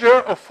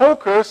measure of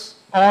focus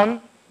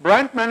on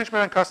brand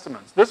management and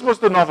customers. This was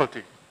the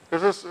novelty.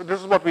 This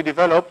is what we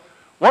developed.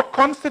 What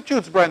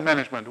constitutes brand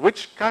management?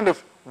 Which kind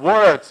of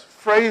words,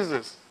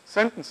 phrases,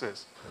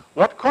 sentences?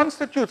 What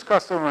constitutes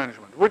customer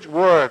management? Which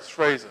words,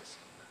 phrases?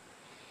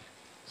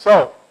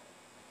 So,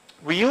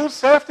 we use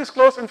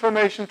self-disclosed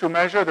information to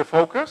measure the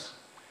focus.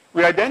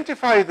 We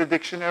identify the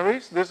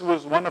dictionaries. This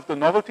was one of the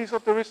novelties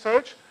of the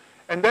research.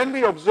 And then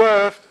we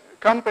observed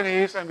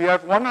companies, and we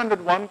have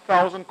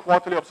 101,000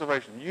 quarterly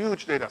observations,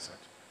 huge data set.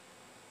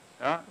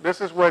 Yeah?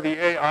 This is where the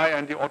AI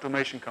and the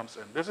automation comes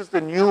in. This is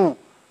the new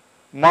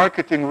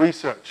marketing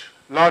research,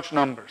 large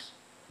numbers.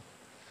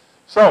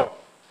 So,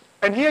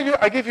 and here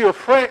I give you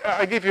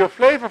a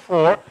flavor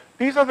for,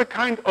 these are the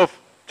kind of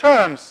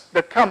terms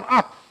that come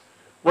up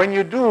when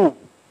you do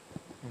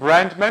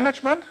brand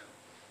management,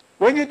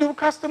 when you do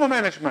customer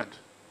management.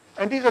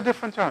 And these are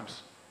different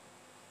terms.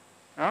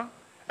 Yeah?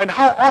 And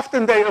how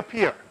often they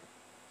appear.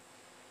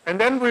 And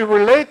then we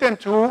relate them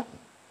to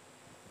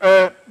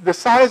the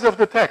size of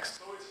the text.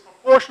 So it's a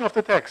proportion of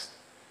the text.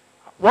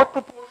 What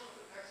proportion of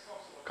the text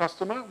talks about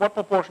customer? What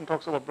proportion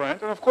talks about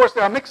brand? And of course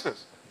there are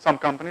mixes. Some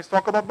companies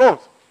talk about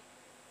both.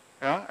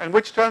 Yeah? And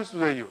which terms do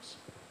they use?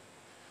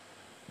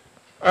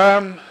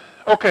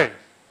 Okay.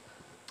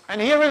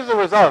 And here is the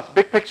result,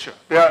 big picture.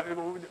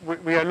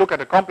 We look at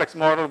a complex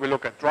model, we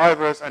look at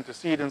drivers,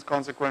 antecedents,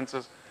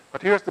 consequences,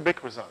 but here's the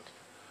big result.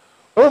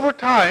 Over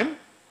time,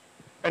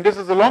 and this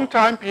is a long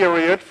time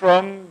period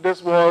from,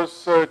 this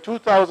was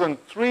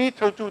 2003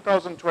 till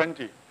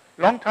 2020,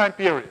 long time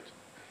period.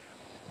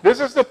 This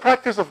is the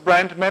practice of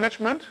brand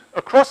management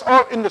across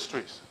all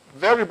industries,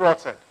 very broad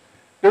set.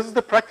 This is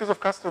the practice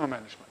of customer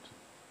management.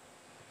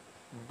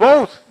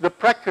 Both the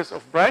practice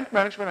of brand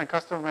management and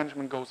customer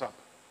management goes up.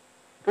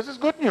 This is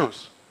good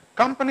news.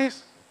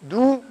 Companies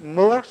do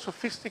more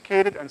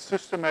sophisticated and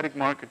systematic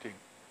marketing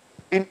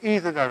in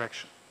either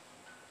direction.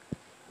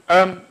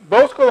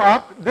 Both go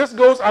up. This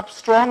goes up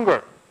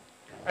stronger.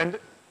 And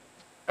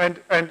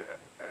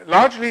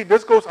largely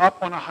this goes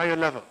up on a higher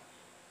level.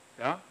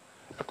 Yeah?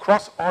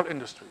 Across all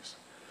industries.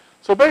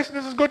 So basically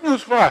this is good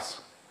news for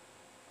us.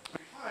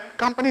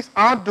 Companies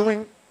are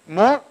doing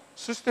more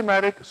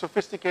systematic,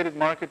 sophisticated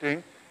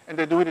marketing, and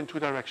they do it in two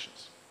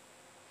directions.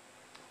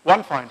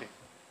 One finding.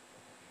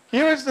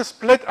 Here is the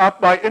split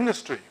up by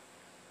industry.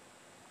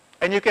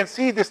 And you can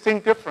see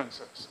distinct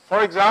differences.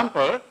 For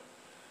example,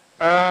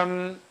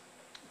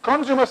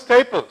 consumer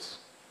staples.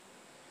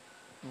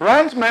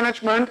 Brand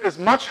management is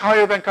much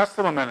higher than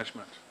customer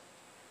management,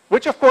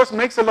 which of course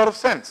makes a lot of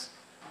sense.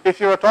 If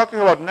you're talking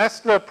about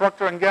Nestle,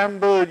 Procter &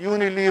 Gamble,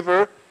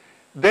 Unilever,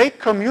 they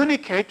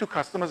communicate to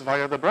customers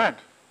via the brand.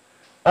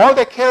 All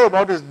they care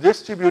about is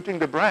distributing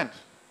the brand.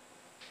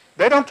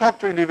 They don't talk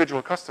to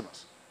individual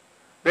customers.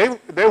 They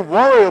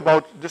worry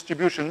about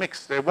distribution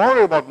mix. They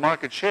worry about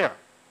market share.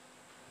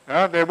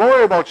 They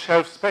worry about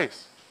shelf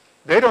space.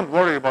 They don't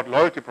worry about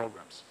loyalty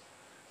programs.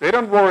 They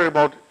don't worry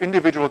about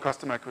individual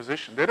customer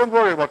acquisition. They don't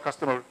worry about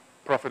customer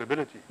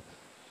profitability.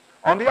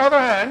 On the other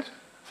hand,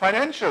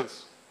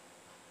 financials.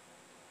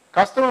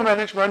 Customer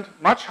management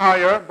much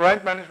higher,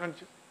 brand management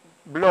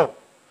below.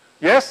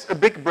 Yes, a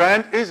big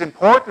brand is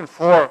important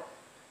for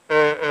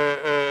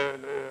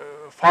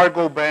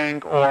Fargo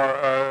Bank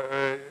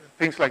or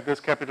things like this,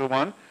 Capital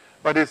One,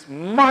 but it's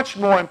much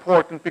more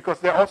important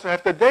because they also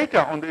have the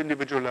data on the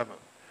individual level.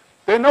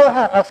 They know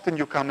how often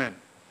you come in.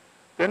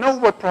 They know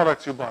what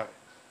products you buy.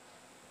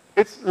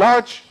 It's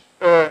large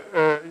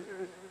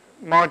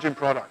margin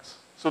products.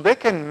 So they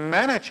can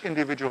manage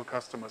individual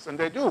customers, and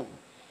they do.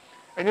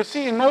 And you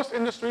see in most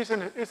industries,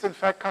 it's in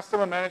fact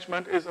customer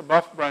management is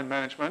above brand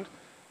management,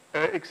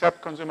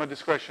 except consumer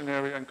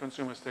discretionary and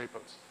consumer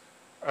staples.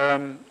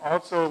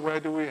 Also, where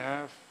do we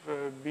have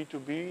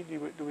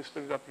B2B? Do we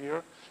split it up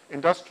here?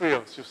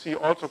 Industrials, you see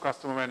also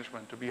customer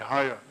management to be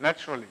higher,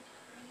 naturally.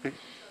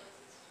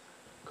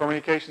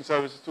 Communication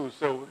services too,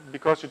 so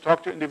because you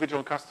talk to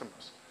individual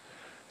customers.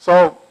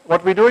 So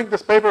what we're doing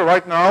this paper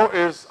right now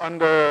is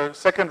under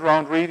second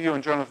round review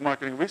in Journal of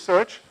Marketing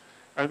Research,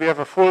 and we have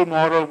a full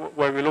model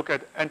where we look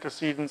at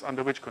antecedents,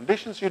 under which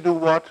conditions you do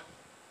what,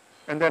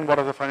 and then what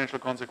are the financial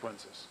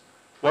consequences.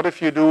 What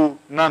if you do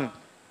none?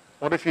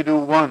 What if you do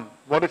one?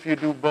 What if you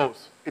do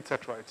both?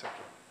 Etc., etc.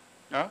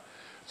 Yeah?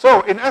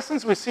 So in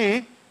essence we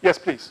see, yes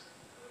please.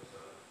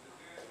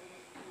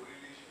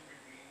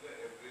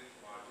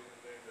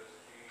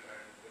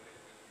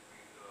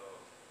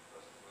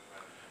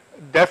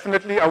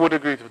 Definitely, I would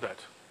agree to that.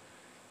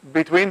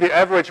 Between the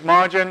average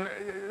margin,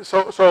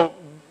 so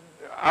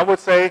I would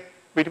say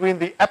between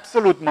the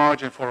absolute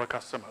margin for a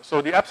customer.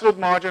 So the absolute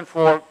margin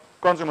for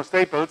consumer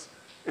staples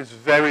is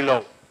very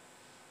low.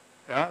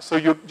 Yeah? So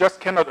you just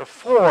cannot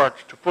afford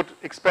to put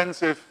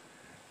expensive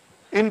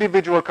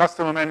individual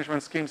customer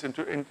management schemes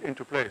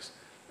into place.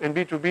 In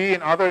B2B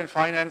and other in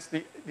finance,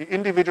 the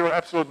individual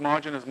absolute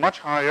margin is much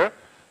higher,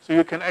 so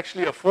you can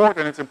actually afford,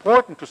 and it's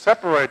important to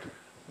separate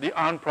the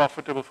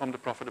unprofitable from the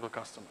profitable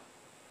customer.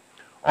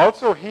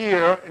 Also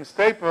here in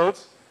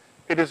Staples,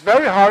 it is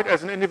very hard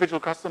as an individual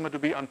customer to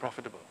be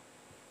unprofitable.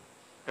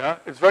 Yeah?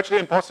 It's virtually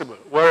impossible.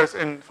 Whereas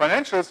in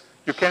financials,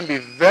 you can be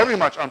very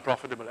much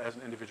unprofitable as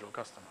an individual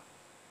customer.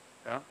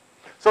 Yeah?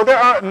 So there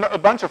are a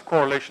bunch of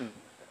correlation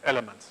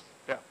elements.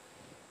 Yeah.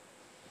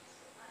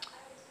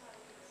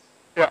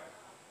 Yeah.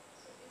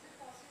 So is it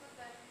possible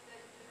that with the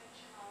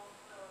intervention of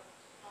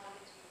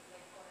technology,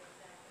 like for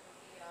example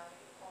AI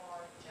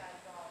or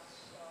chatbots,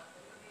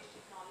 image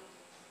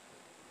technologies,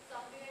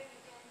 somewhere we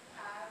can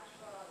have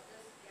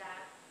this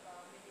gap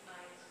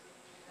minimized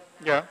between the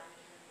brand Yeah.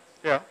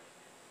 management Yeah.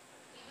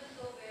 even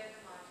though where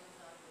the margins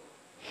are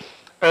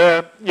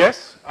low?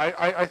 Yes,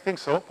 I think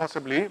so,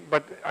 possibly.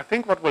 But I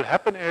think what will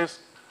happen is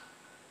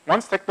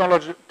once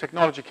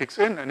technology kicks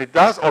in, and it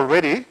does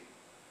already,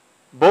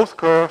 both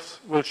curves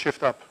will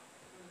shift up.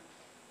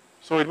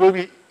 So it will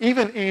be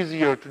even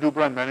easier to do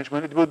brand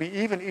management. It will be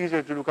even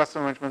easier to do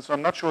customer management. So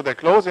I'm not sure they're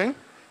closing,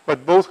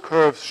 but both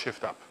curves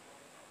shift up.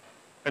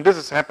 And this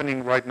is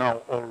happening right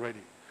now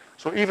already.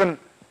 So even,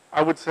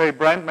 I would say,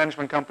 brand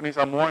management companies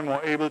are more and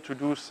more able to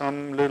do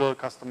some little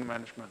customer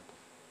management,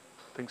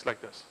 things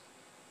like this.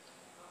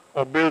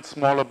 Or build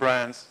smaller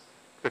brands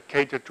that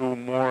cater to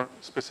more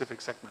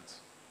specific segments.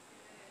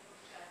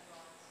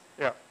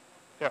 Yeah,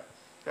 yeah,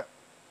 yeah.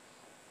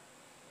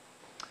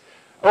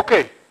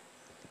 Okay,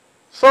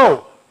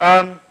 so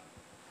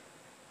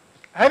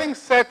having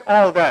said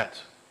all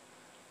that,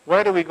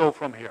 where do we go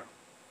from here?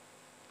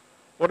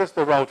 What is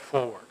the route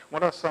forward?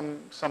 What are some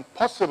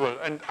possible,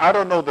 and I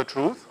don't know the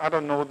truth, I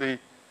don't know the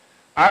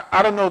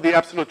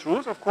absolute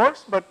truth, of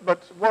course, but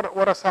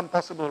what are some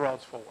possible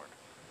routes forward?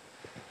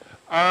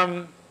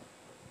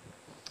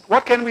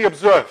 What can we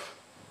observe?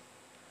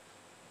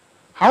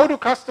 How do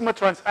customer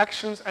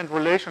transactions and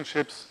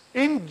relationships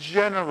in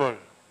general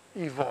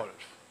evolve?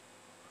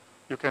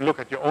 You can look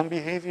at your own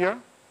behavior.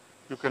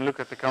 You can look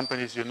at the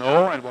companies you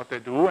know and what they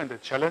do and the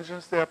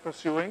challenges they are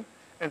pursuing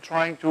and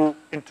trying to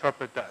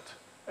interpret that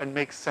and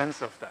make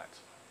sense of that.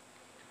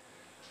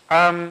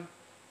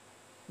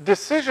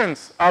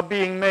 Decisions are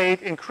being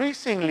made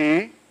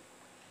increasingly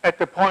at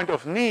the point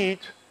of need,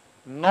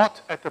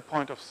 not at the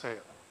point of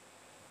sale.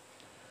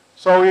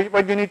 So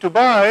when you need to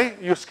buy,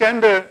 you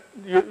scan the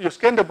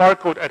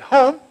barcode at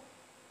home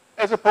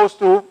as opposed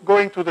to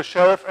going to the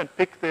shelf and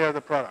pick there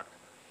the product.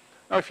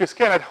 Now if you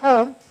scan at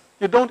home,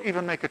 you don't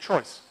even make a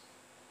choice.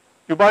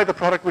 You buy the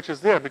product which is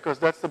there because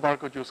that's the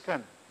barcode you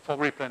scan for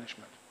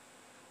replenishment.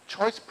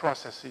 Choice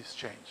processes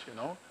change, you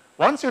know.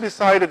 Once you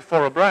decided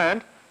for a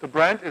brand, the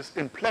brand is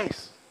in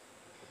place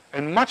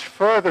and much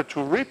more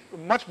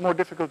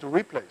difficult to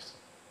replace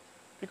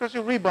because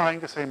you're rebuying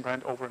the same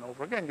brand over and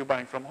over again. You're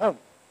buying from home.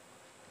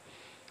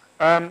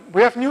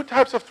 We have new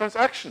types of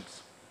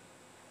transactions.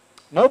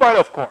 Mobile,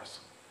 of course.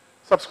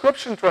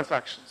 Subscription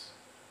transactions.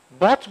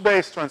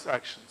 Bot-based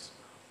transactions.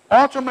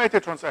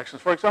 Automated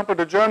transactions. For example,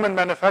 the German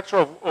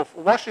manufacturer of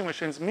washing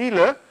machines,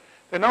 Miele,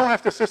 they now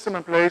have the system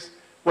in place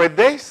where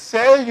they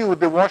sell you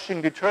the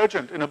washing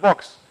detergent in a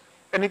box.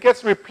 And it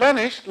gets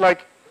replenished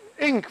like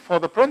ink for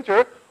the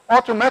printer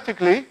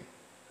automatically.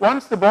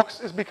 Once the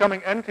box is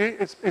becoming empty,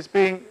 it's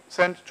being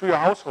sent to your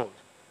household.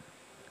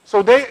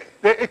 So they're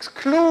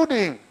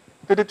excluding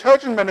the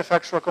detergent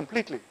manufacturer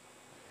completely.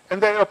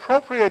 And they're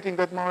appropriating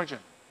that margin.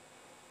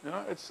 You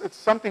know, it's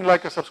something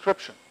like a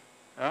subscription.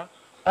 Yeah?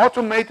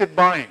 Automated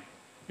buying.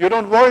 You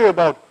don't worry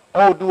about,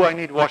 oh, do I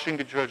need washing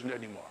detergent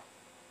anymore?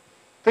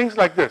 Things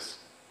like this.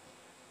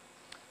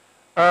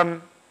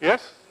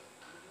 Yes?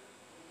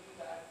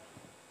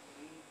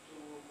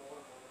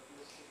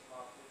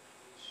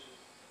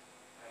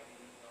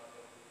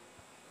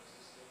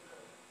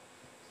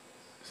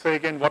 Say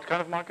again, what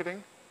kind of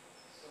marketing?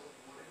 So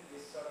wouldn't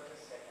this sort of a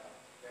setup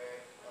where,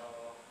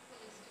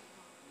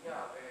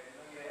 where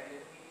you're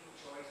eliminating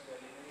choice, you're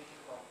eliminating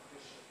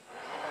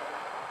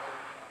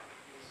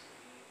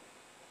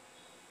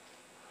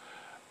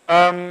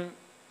competition,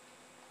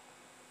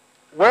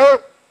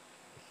 well,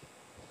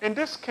 in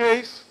this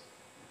case,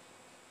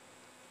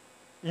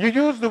 you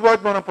use the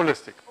word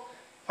monopolistic.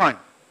 Fine,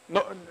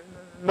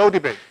 no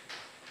debate.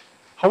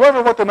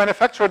 However, what the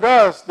manufacturer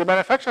does, the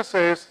manufacturer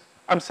says,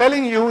 I'm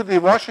selling you the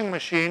washing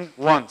machine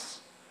once.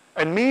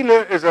 And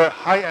Miele is a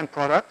high-end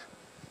product.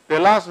 They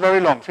last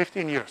very long,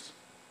 15 years.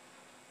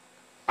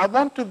 I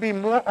want to be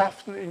more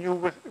often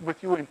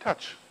with you in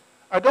touch.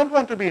 I don't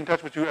want to be in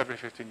touch with you every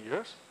 15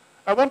 years.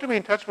 I want to be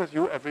in touch with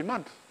you every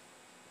month.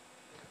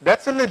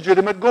 That's a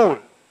legitimate goal.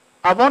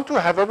 I want to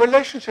have a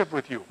relationship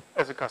with you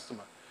as a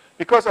customer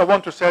because I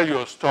want to sell you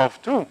a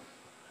stove too.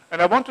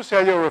 And I want to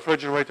sell you a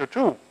refrigerator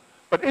too.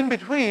 But in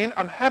between,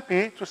 I'm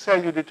happy to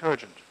sell you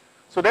detergent.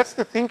 So that's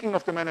the thinking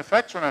of the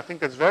manufacturer, and I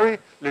think that's very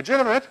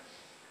legitimate.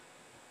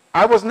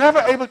 I was never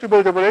able to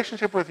build a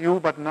relationship with you,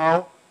 but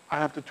now I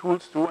have the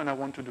tools to, and I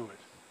want to do it.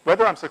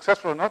 Whether I'm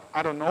successful or not,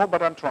 I don't know,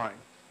 but I'm trying.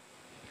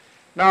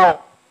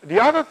 Now, the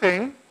other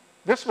thing,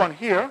 this one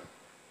here,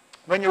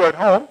 when you're at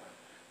home,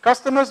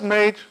 customers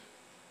made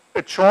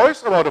a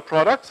choice about a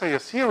product, say a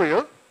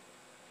cereal,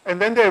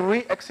 and then they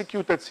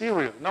re-execute that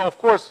cereal. Now, of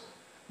course,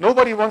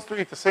 nobody wants to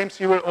eat the same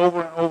cereal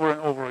over and over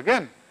and over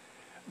again.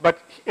 But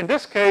in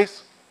this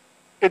case,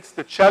 it's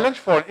the challenge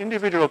for an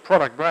individual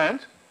product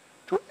brand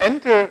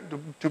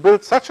to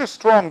build such a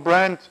strong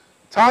brand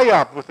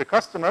tie-up with the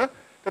customer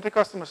that the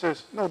customer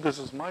says, no, this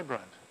is my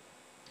brand.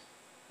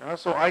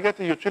 So I get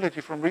the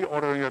utility from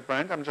reordering your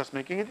brand. I'm just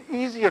making it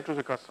easier to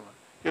the customer.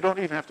 You don't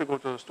even have to go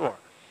to the store.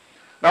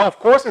 Now, of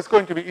course, it's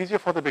going to be easier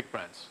for the big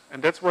brands.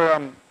 And that's where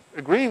I'm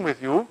agreeing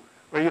with you,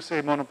 where you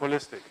say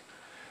monopolistic.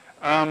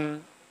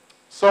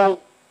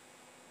 So,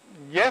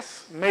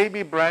 yes,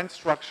 maybe brand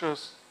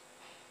structures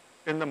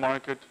in the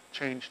market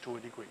change to a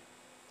degree.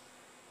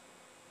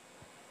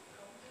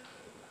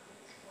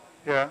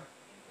 Yeah.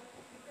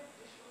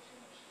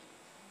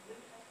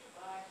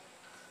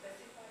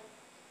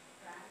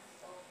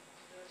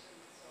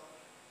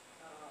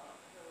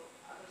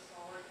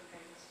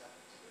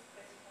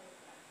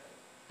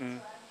 So I'm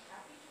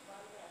happy to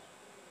buy that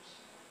because the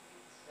machine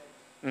feels well.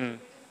 If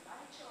it is my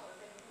choice,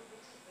 I know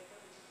which is better,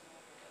 which is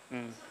not better.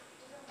 So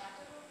it is a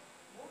matter of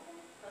more than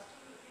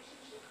customer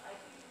relationship. I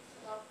think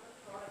it's about the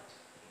product.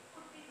 It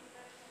could be looked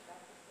at from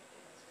that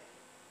perspective as well.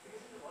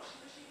 Because in the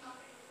washing machine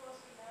market, of course,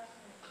 we have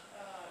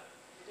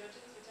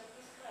detergents which are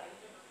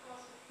prescribed, and of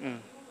course, if a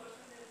new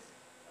person is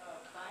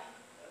buying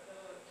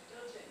the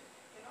detergent,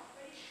 they're not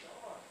very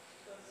sure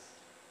because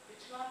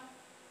which one.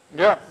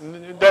 Yeah,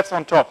 that's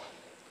on top.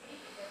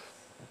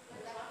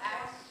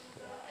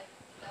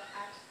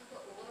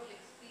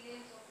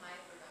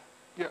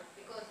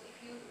 Because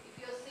if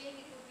you're saying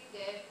it would be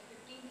there for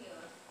 15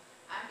 years,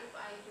 and if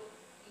I don't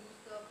use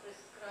the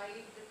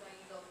prescribed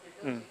kind of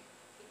detergent,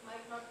 it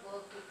might not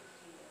work for 15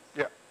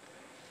 years.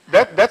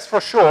 Yeah, that's for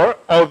sure.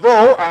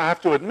 Although I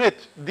have to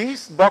admit,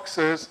 these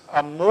boxes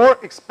are more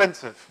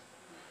expensive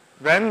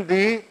than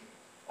the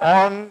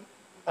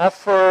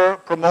on-offer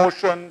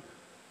promotion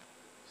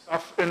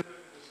stuff in the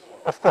store.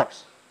 Of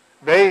course,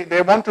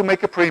 they want to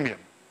make a premium.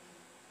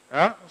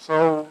 Yeah,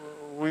 so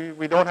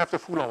we don't have to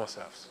fool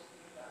ourselves.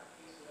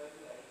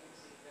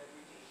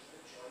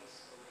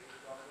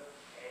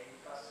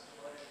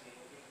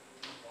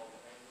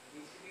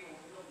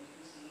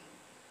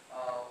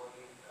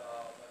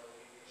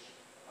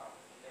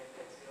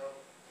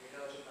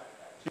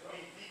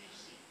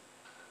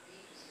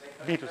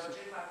 B2C.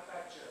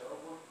 Manufacturer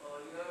would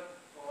earlier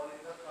fall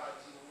in the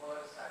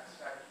consumer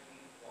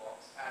satisfactory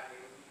box and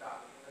they would be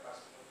targeting the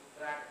customer to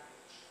brand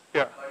approach.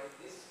 Yeah. But in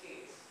this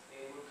case,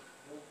 they would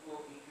move to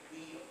a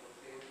B2B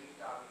approach. They would be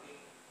targeting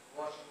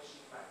washing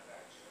machine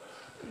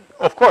manufacturers.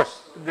 Of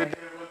course, there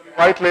will be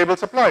white label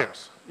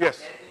suppliers. Yes.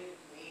 Then they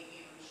may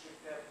even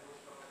restrict their approach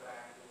from a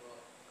brand to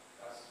a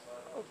customer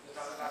because the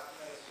customer is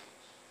changed.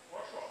 For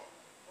sure.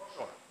 For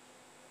sure.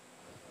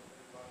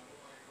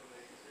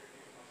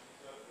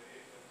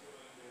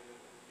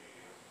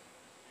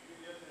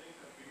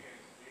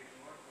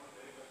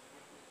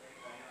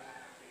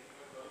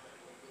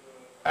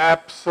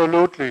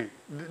 Absolutely.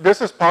 This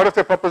is part of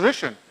the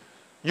proposition.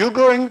 You're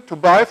going to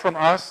buy from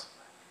us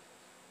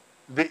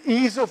the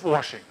ease of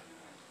washing.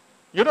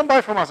 You don't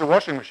buy from us a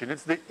washing machine.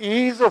 It's the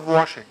ease of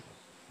washing.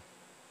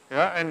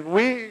 Yeah, and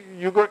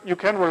you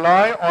can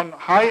rely on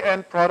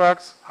high-end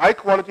products,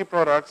 high-quality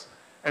products,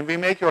 and we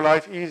make your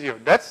life easier.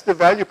 That's the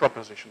value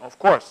proposition, of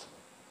course.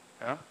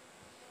 Yeah. And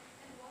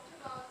what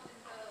about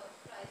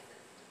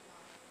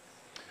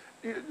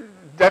in the price-sensitive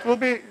markets? That will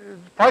be,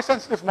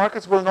 price-sensitive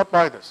markets will not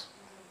buy this.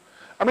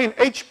 I mean,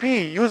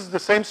 HP uses the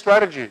same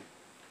strategy.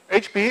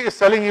 HP is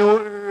selling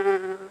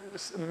you,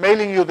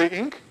 mailing you the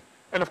ink,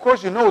 and of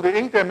course you know the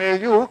ink they mail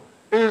you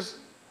is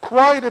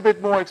quite a bit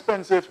more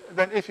expensive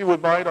than if you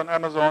would buy it on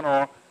Amazon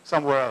or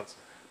somewhere else.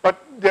 But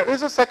there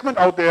is a segment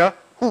out there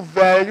who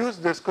values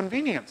this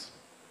convenience.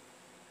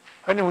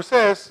 And who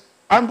says,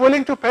 I'm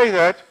willing to pay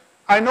that,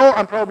 I know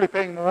I'm probably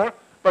paying more,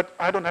 but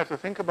I don't have to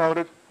think about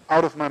it,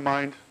 out of my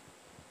mind,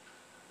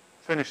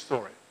 finished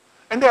story.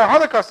 And there are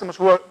other customers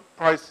who are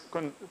price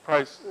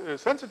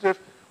sensitive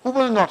who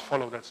will not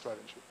follow that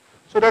strategy.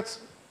 So that's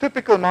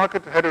typical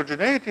market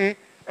heterogeneity,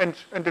 and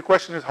the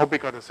question is how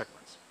big are the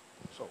segments?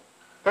 So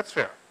that's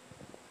fair.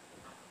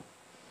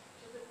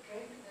 So the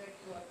trend that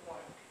you are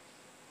pointing,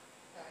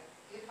 that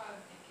if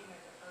I'm thinking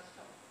as a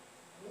customer,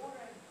 more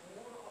and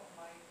more of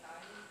my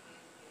time is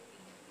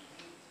getting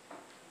released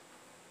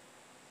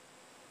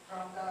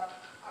from the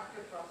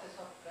active process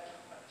of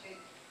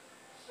purchase.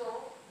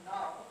 So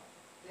now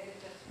there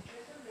is a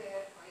situation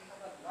where I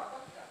have a lot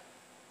of time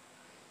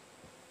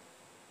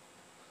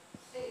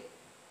saved,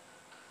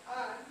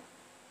 and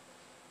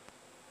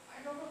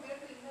I don't know where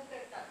to invest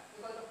that time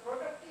because the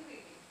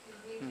productivity is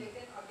being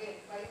taken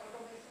again by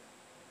automation.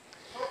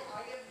 So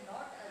I am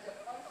not as a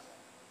person,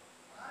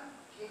 I'm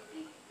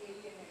getting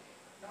alienated.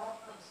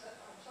 Now I'm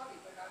sorry,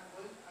 but I'm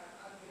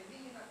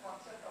living in a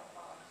concept of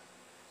past.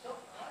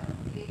 So I'm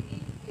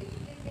getting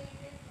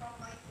alienated from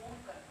my own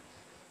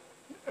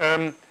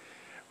conditions.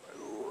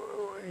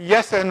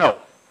 Yes and no.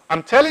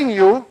 I'm telling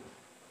you,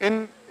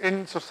 in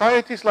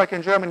societies like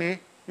in Germany,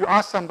 you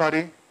ask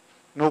somebody,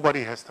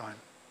 nobody has time.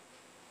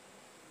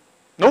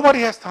 Nobody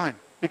has time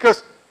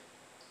because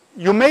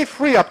you may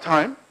free up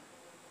time.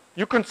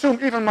 You consume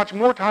even much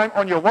more time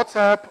on your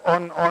WhatsApp,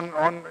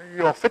 on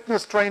your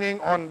fitness training,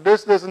 on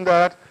this, and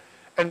that.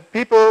 And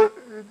people,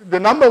 the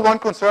number one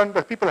concern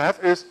that people have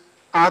is,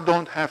 I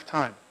don't have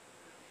time.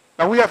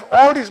 Now we have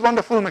all these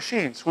wonderful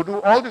machines who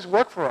do all this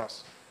work for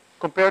us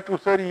compared to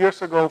 30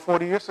 years ago,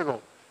 40 years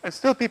ago. And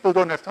still people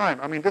don't have time.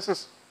 I mean, this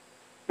is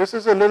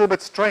a little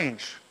bit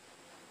strange.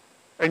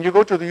 And you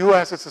go to the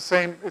US, it's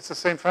the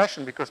same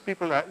fashion because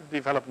people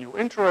develop new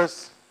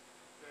interests.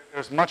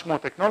 There's much more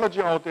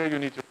technology out there. You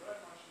need to learn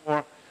much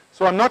more.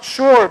 So I'm not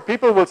sure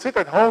people will sit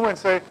at home and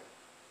say,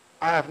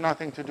 I have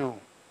nothing to do.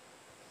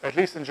 At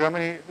least in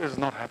Germany, this is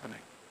not happening.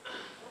 No,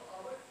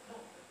 the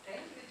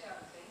trend which I'm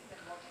saying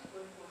that what is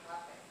going to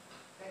happen,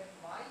 that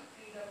my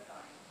freedom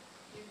time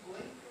is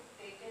going to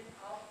taken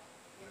up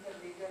in the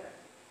leisure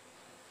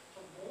activity. So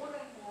more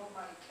and more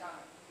my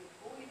time is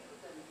going to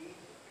the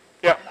leisure.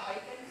 Yeah, And I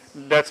can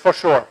see that's for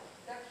sure.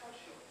 that's for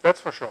sure.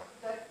 That's for sure.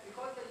 That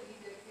because the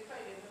leisure, if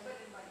I remember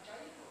in my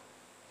childhood,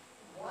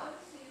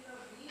 once in a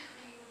week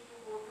we used to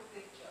go to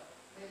picture,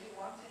 maybe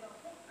once in a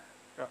fortnight.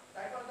 Yeah.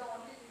 That was the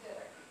only leisure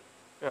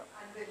activity. Yeah.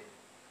 And with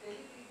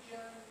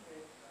television,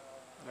 with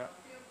Yeah.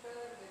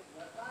 computer, with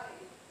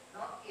mobile,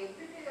 now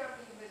every day I'm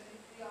investing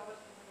 3 hours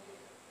in a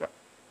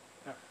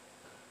day.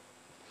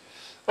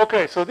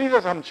 Okay, so these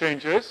are some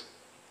changes.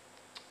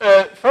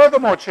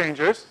 Furthermore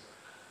changes,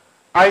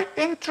 I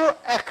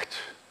interact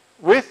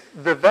with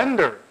the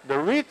vendor, the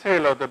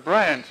retailer, the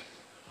brand,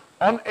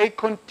 on a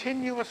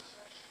continuous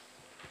session.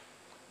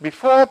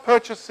 Before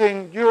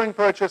purchasing, during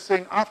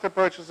purchasing, after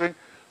purchasing.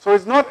 So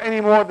it's not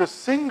anymore the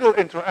single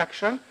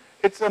interaction.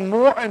 It's a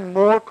more and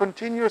more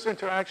continuous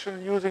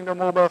interaction using the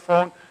mobile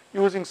phone,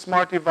 using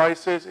smart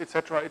devices,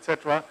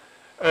 etc.,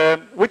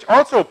 which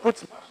also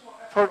puts much more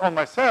effort on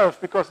myself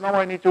because now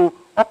I need to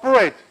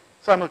operate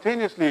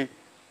simultaneously.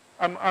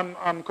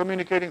 I'm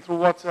communicating through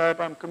WhatsApp,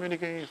 I'm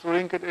communicating through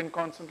LinkedIn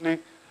constantly,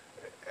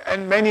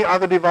 and many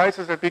other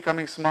devices are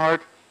becoming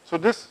smart. So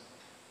this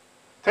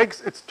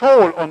takes its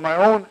toll on my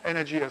own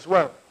energy as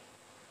well.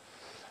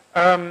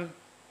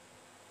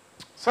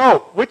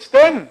 Which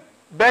then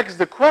begs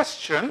the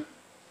question,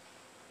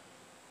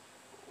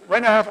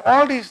 when I have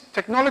all these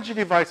technology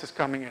devices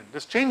coming in,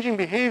 this changing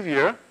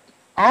behavior,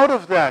 out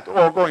of that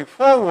or going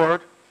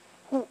forward,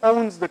 who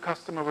owns the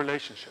customer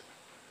relationship?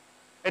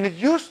 And it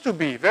used to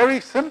be very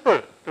simple.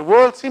 The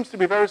world seems to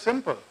be very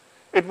simple.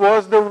 It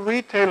was the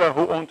retailer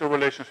who owned the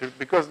relationship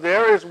because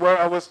there is where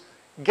I was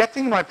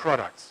getting my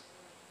products.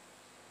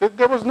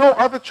 There was no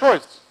other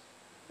choice.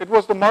 It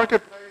was the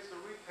marketplace, the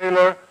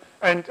retailer,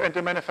 and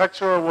the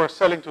manufacturer were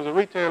selling to the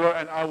retailer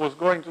and I was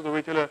going to the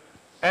retailer.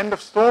 End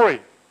of story.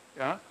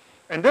 Yeah?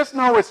 And this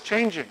now is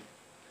changing.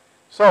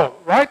 So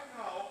right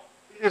now,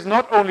 it is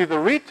not only the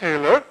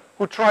retailer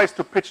who tries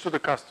to pitch to the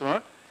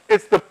customer,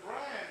 it's the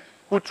brand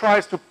who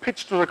tries to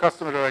pitch to the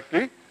customer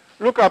directly.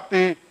 Look up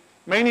the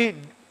many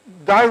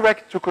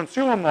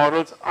direct-to-consumer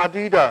models,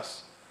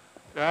 Adidas,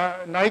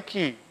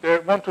 Nike, they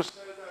want to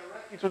sell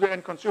directly to the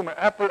end consumer,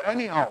 Apple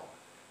anyhow.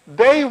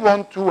 They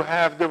want to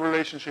have the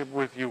relationship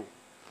with you.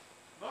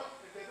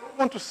 They don't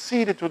want to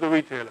cede it to the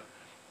retailer.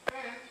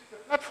 And the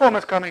platform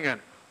is coming in.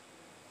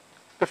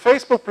 The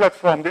Facebook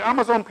platform, the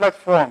Amazon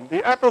platform,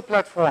 the Apple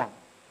platform,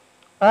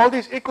 all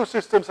these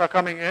ecosystems are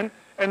coming in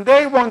and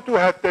they want to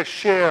have their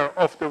share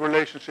of the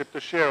relationship, the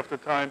share of the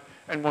time,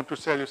 and want to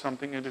sell you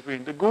something in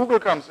between. The Google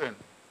comes in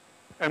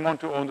and want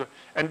to own the,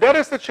 and that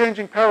is the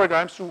changing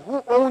paradigm. So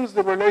who owns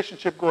the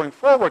relationship going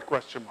forward,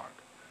 question mark.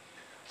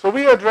 So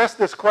we addressed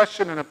this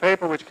question in a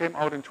paper which came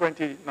out in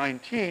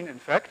 2019, in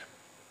fact.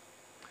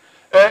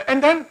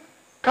 And then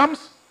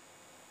comes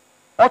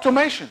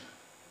automation.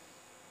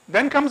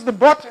 Then comes the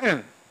bot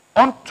in,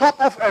 on top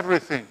of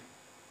everything.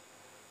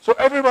 So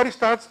everybody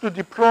starts to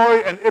deploy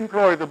and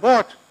employ the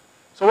bot.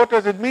 So what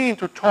does it mean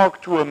to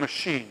talk to a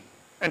machine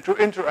and to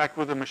interact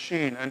with a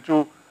machine and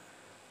to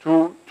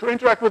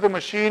interact with a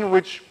machine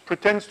which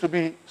pretends to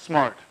be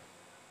smart?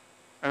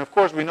 And of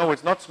course we know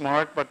it's not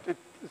smart, but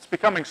it's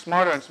becoming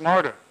smarter and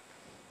smarter.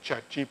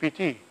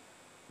 ChatGPT.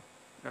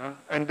 Yeah?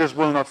 And this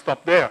will not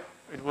stop there.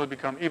 It will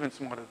become even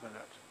smarter than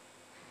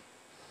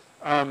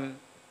that.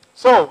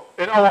 So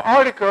in our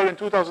article in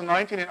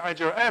 2019 in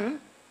IGRM,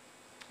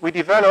 we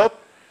developed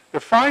the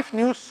 5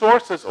 new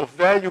sources of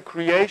value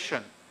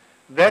creation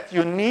that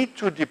you need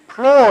to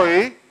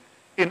deploy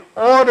in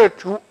order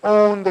to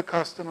own the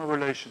customer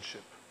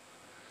relationship.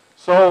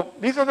 So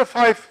these are the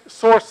 5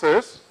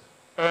 sources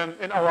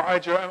in our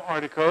IGRM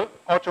article: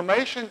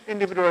 automation,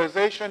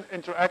 individualization,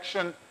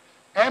 interaction,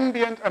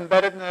 ambient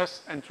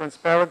embeddedness, and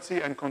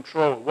transparency and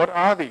control. What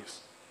are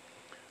these?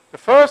 The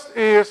first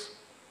is,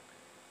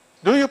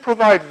 do you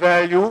provide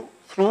value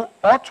through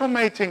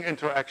automating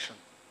interaction,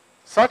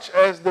 such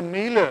as the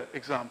Miele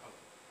example?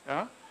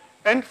 Yeah?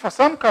 And for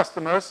some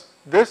customers,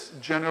 this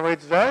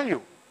generates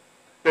value,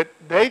 that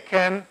they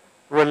can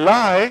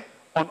rely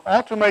on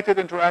automated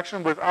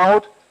interaction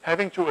without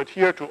having to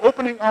adhere to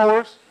opening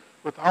hours,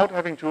 without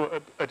having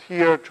to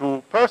adhere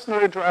to personal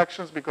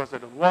interactions because they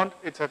don't want,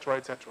 etc.,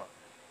 etc.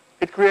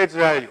 It creates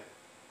value.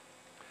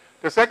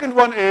 The second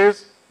one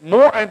is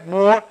more and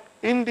more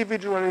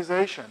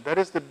individualization. That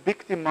is the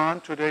big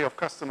demand today of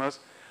customers.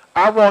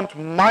 I want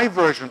my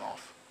version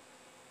of.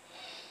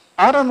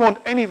 I don't want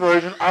any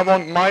version, I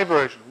want my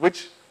version,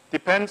 which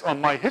depends on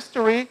my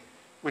history,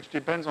 which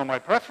depends on my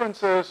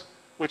preferences,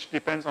 which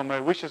depends on my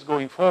wishes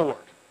going forward.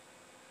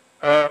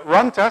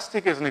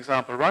 Runtastic is an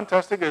example.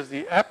 Runtastic is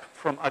the app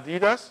from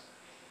Adidas,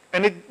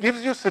 and it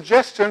gives you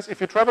suggestions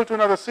if you travel to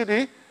another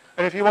city,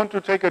 and if you want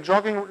to take a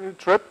jogging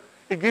trip,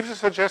 it gives you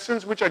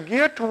suggestions which are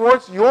geared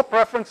towards your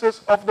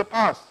preferences of the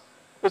past.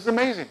 It's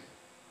amazing.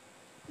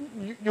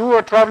 You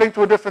were traveling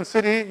to a different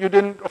city, you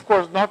didn't, of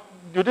course,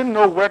 you didn't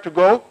know where to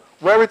go,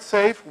 where it's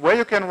safe, where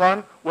you can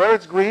run, where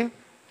it's green.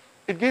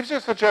 It gives you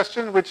a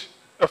suggestion which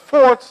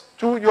affords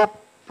to your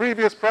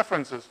previous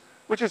preferences,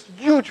 which is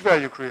huge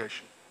value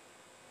creation.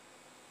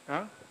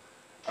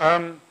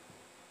 Yeah?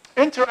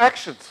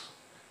 Interactions.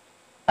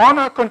 On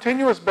a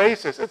continuous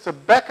basis, it's a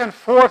back and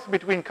forth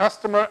between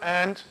customer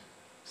and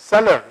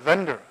seller,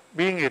 vendor,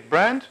 being it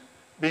brand,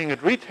 being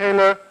it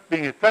retailer,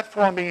 being it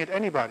platform, being it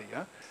anybody,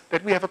 yeah?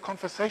 That we have a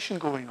conversation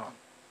going on.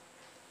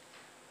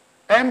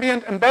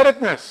 Ambient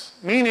embeddedness,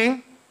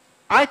 meaning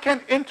I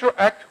can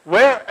interact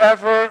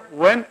wherever,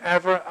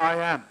 whenever I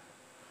am.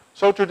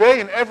 So today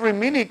in every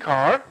mini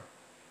car,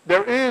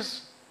 there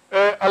is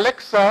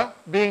Alexa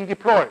being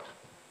deployed.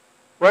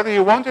 Whether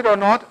you want it or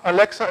not,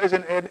 Alexa is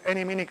in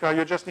any mini car,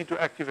 you just need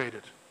to activate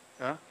it.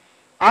 Yeah?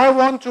 I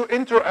want to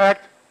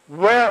interact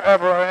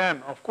wherever I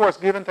am. Of course,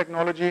 given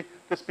technology,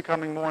 that's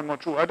becoming more and more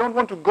true. I don't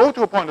want to go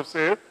to a point of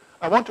sale,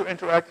 I want to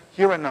interact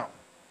here and now.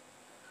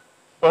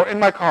 Or in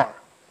my car,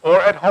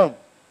 or at home,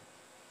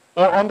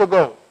 or on the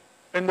go,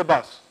 in the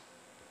bus.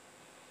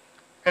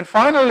 And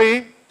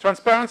finally,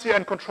 transparency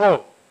and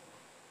control.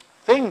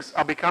 Things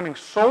are becoming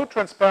so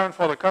transparent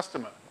for the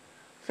customer.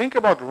 Think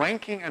about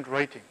ranking and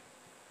rating.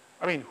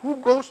 I mean, who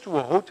goes to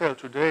a hotel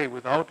today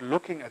without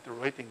looking at the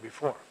rating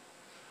before?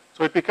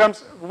 So it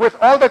becomes, with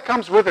all that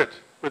comes with it,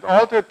 with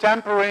all the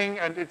tampering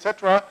and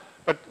etc.,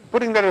 but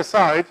putting that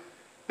aside,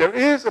 there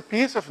is a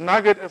piece of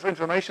nugget of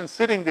information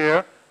sitting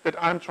there that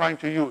I'm trying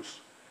to use.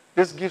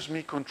 This gives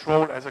me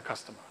control as a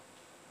customer.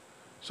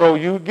 So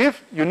you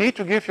need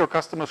to give your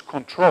customers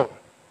control.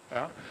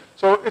 Yeah?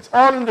 So it's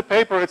all in the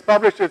paper, it's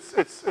published,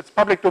 it's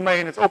public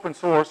domain, it's open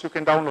source, you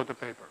can download the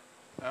paper.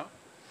 Yeah?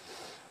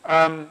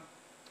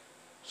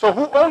 So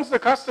who owns the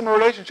customer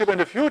relationship in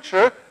the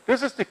future?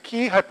 This is the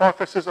key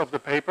hypothesis of the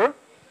paper. In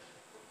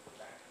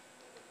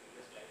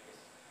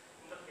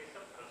the case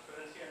of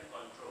transparency and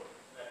control,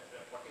 that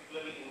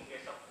particularly in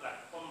case of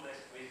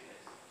platform-based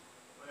business,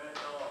 where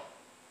the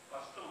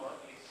customer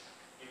is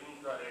giving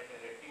the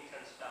ratings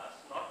and stars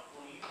not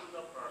only to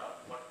the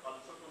product but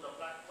also to the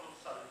platform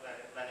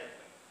service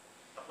management.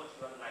 Suppose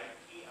you are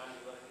Nike and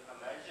you are in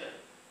Amazon,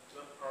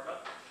 your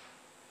product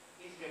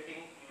is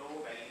getting low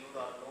value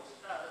or low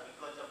star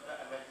because of the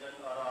Amazon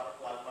or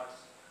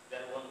Walmart's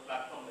their own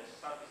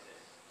platform-based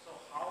services. So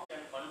how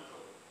can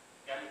control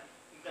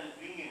you can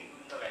bring in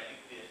the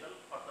value creation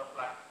for the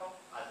platform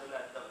as well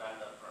as the brand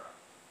or product?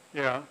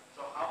 Yeah.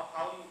 So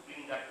how you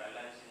bring that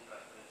balance in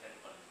transparency and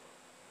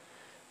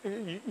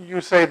control? You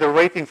say the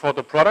rating for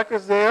the product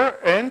is there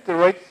and the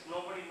rate.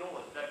 Nobody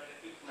knows that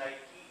if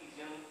Nike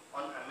is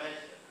on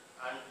Amazon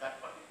and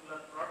that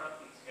particular product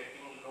is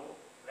getting low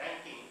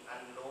ranking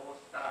and low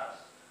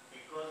stars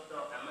because the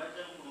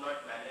Amazon could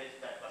not manage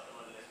that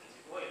customer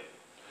relationship well.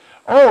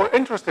 Oh,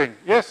 interesting.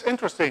 Yes,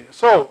 interesting.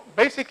 So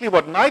basically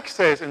what Nike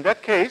says in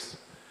that case,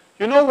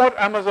 you know what,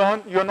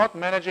 Amazon, you're not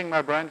managing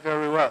my brand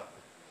very well.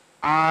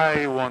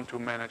 I want to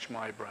manage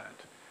my brand.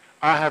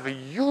 I have a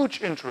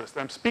huge interest.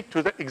 I'm speak to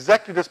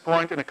exactly this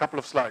point in a couple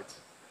of slides.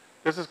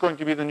 This is going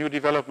to be the new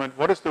development.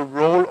 What is the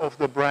role of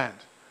the brand?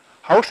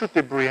 How should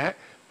the brand,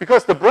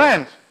 because the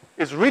brand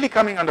is really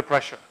coming under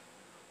pressure.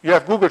 You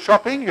have Google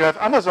Shopping, you have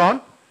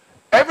Amazon,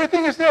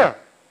 everything is there.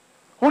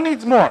 Who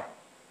needs more?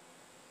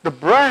 The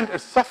brand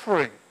is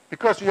suffering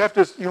because you have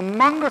this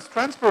humongous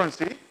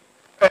transparency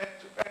and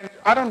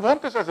I don't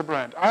want this as a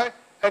brand. I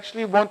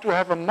actually want to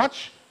have a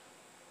much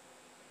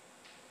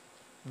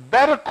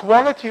better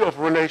quality of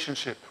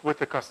relationship with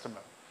the customer.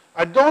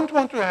 I don't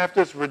want to have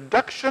this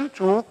reduction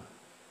to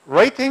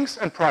ratings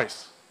and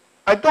price.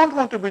 I don't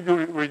want to be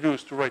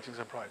reduced to ratings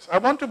and price. I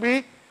want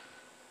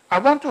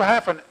to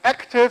have an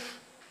active,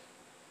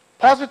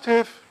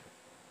 positive,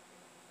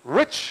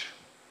 rich,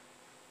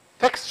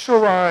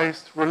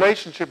 texturized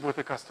relationship with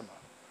the customer.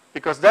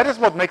 Because that is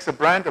what makes a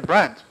brand a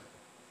brand.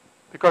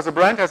 Because a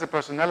brand has a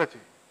personality.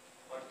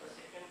 But the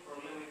second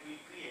problem it will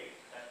create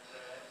that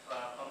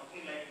a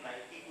company like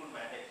Nike could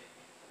manage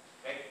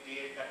it, right?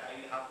 Create that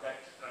I will have that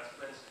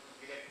transparency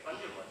to direct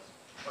consumers.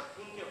 But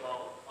think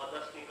about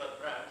other sneaker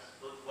brands,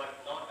 those who are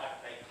not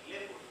at Nike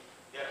level,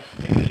 they are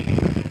heavily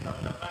dependent on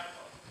the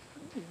platform.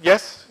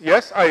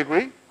 Yes, I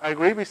agree.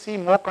 We see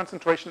more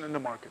concentration in the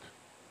market.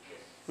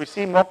 Yes. We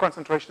see more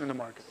concentration in the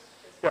market.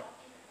 Yeah.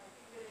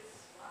 There is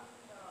one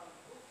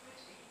book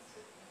which deals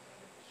with these kind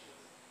of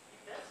issues.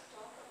 It does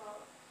talk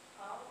about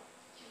how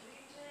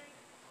curated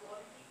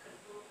quality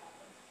control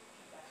happens through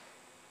feedback.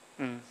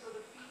 So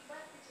the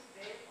feedback which is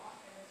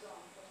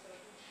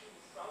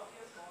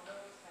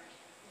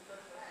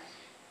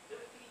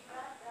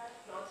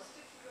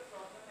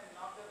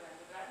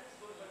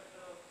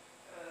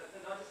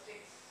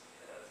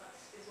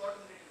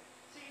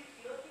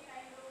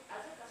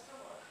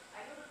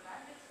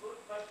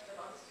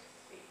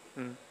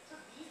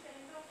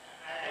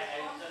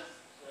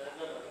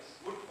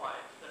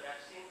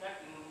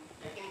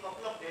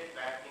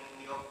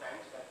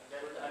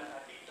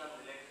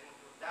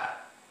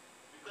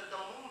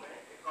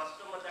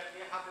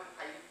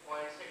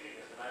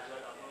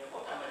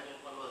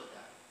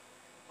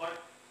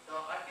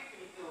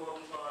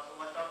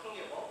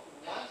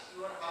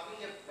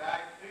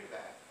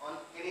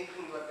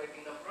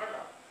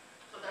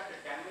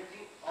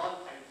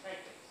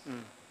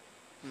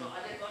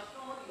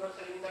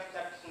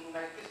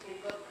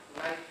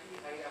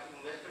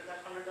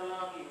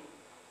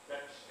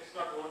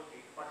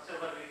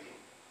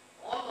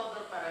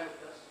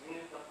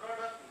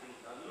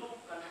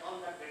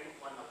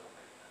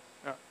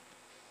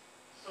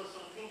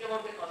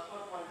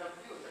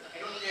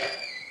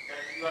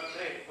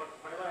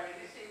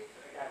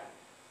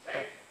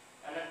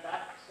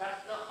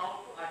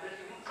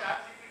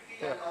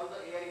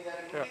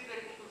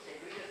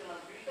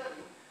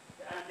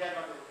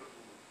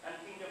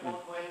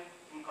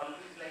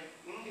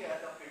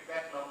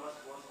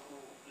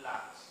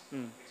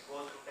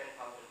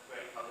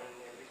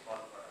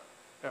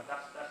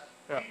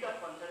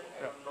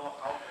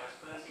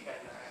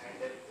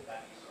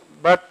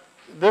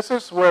this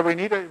is where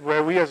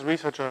we as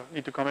researchers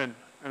need to come in,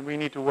 and we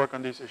need to work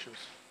on these issues.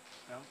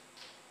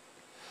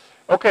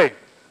 Yeah? Okay,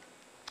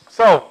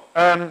 so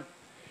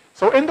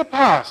in the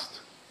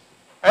past,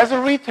 as a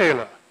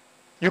retailer,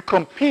 you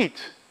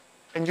compete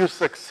and you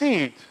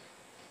succeed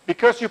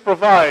because you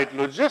provide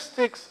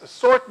logistics,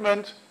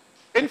 assortment,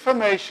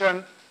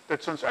 information, the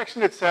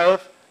transaction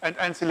itself, and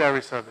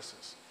ancillary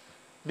services.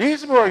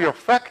 These were your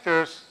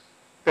factors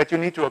that you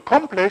need to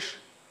accomplish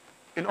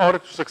in order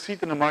to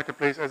succeed in the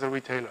marketplace as a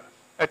retailer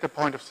at the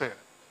point of sale.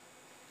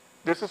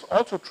 This is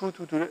also true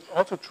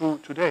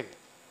today.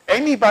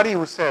 Anybody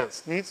who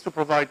sells needs to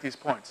provide these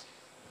points.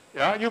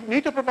 Yeah? You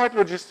need to provide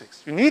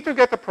logistics. You need to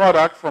get the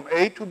product from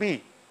A to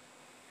B.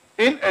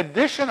 In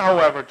addition,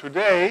 however,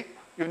 today,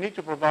 you need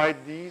to provide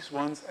these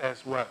ones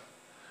as well.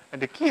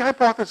 And the key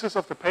hypothesis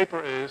of the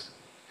paper is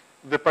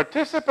the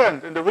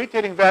participant in the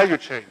retailing value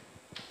chain,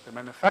 the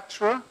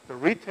manufacturer, the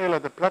retailer,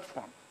 the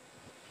platform,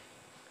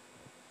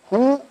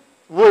 who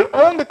will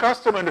own the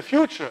customer in the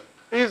future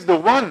is the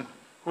one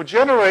who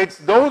generates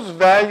those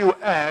value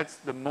adds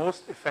the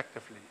most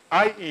effectively,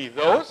 i.e.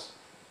 those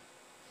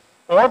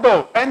or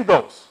those and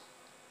those.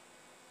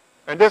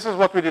 And this is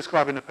what we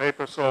describe in the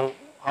paper, so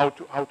how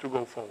to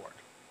go forward.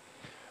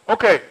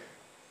 Okay,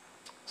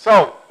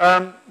 so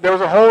there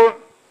was a whole,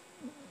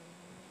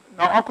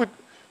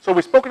 so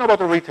we've spoken about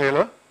the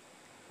retailer,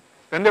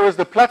 then there is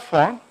the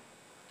platform,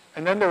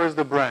 and then there is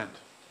the brand.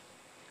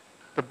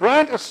 The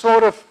brand is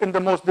sort of in the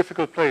most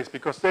difficult place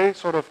because they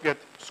sort of get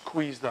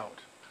squeezed out.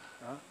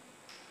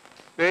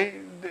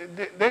 They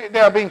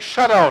are being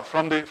shut out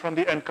from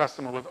the end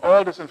customer with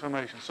all this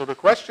information. So the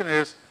question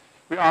is,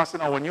 we asked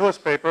in our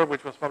newest paper,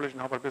 which was published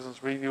in Harvard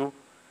Business Review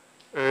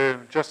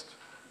just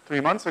 3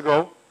 months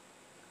ago,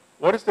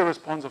 what is the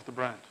response of the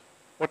brand?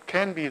 What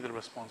can be the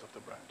response of the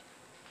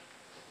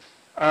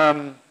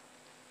brand?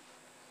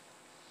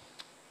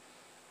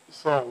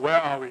 So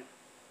where are we?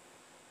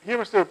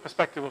 Here is the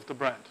perspective of the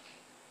brand.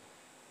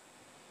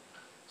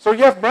 So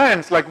you have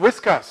brands like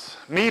Whiskas,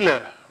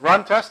 Miele,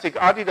 Runtastic,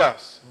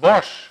 Adidas,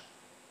 Bosch.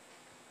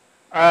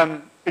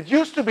 It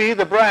used to be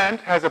the brand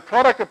has a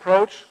product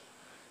approach,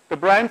 the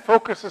brand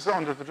focuses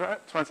on the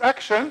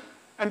transaction,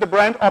 and the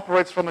brand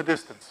operates from a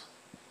distance,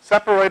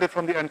 separated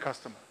from the end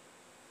customer.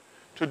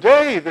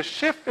 Today, the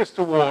shift is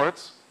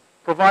towards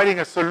providing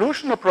a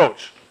solution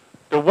approach,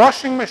 the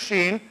washing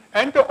machine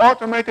and the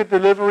automated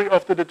delivery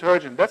of the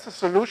detergent. That's a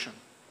solution.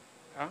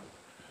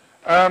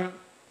 Yeah?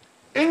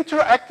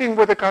 Interacting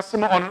with the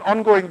customer on an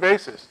ongoing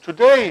basis.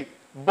 Today,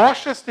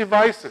 Bosch's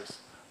devices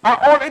are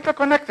all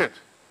interconnected.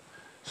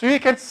 So you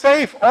can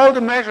save all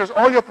the measures,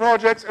 all your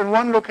projects in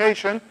one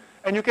location,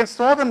 and you can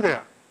store them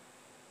there.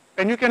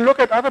 And you can look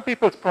at other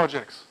people's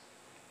projects.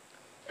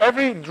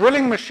 Every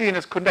drilling machine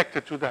is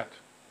connected to that.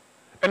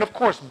 And of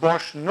course,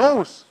 Bosch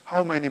knows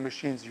how many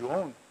machines you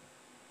own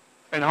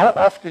and how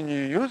often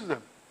you use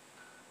them.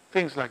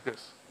 Things like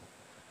this.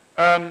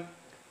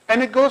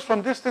 And it goes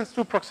from distance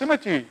to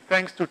proximity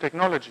thanks to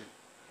technology.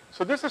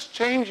 So this is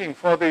changing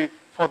for the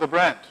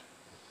brand.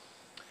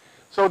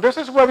 So this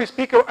is where we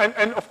speak,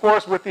 and of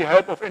course with the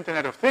help of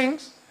Internet of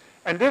Things,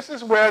 and this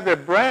is where the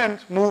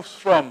brand moves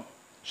from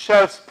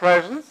shelf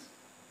presence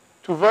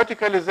to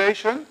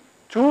verticalization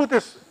to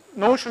this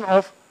notion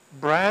of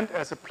brand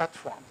as a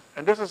platform.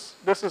 And this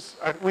is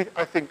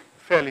I think,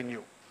 fairly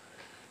new.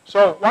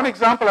 So one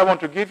example I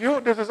want to give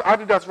you, this is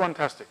Adidas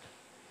Runtastic.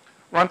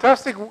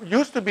 Runtastic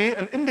used to be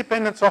an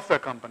independent software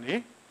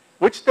company,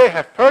 which they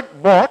have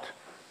bought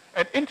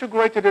and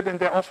integrated it in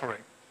their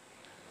offering.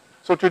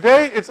 So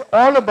today it's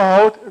all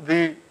about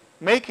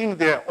making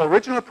their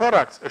original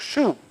products, a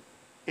shoe,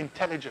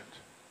 intelligent.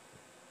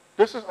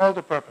 This is all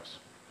the purpose.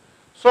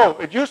 So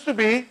it used to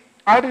be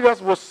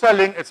Adidas was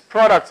selling its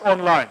products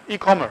online,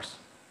 e-commerce.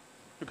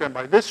 You can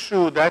buy this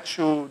shoe, that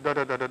shoe,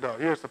 da-da-da-da-da.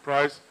 Here's the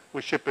price,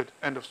 we ship it,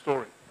 end of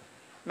story.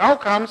 Now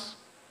comes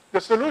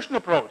the solution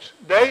approach.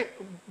 They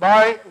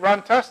buy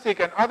Runtastic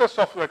and other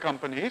software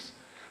companies,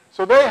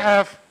 so they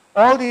have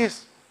all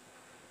these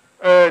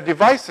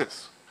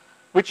devices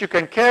which you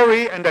can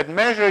carry and that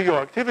measure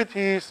your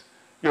activities,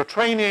 your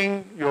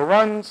training, your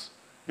runs,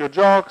 your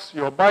jogs,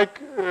 your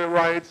bike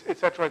rides,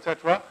 etc.,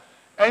 etc.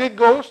 And it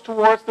goes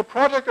towards the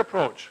project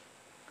approach.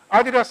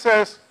 Adidas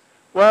says,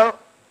 well,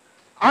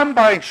 I'm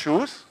buying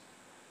shoes,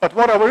 but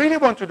what I really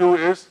want to do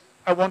is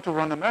I want to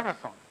run a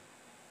marathon.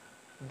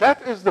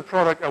 That is the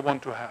product I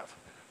want to have.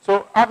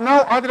 So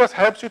now Adidas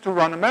helps you to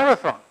run a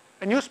marathon,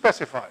 and you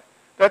specify.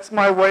 That's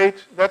my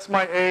weight, that's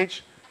my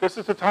age, this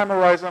is the time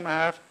horizon I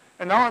have,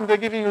 and now I'm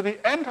giving you the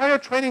entire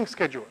training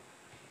schedule.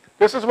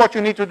 This is what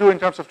you need to do in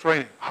terms of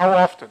training. How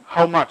often?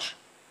 How much?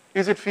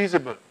 Is it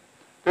feasible?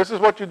 This is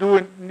what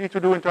you need to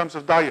do in terms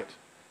of diet.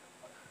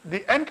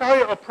 The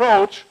entire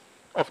approach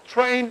of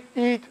train,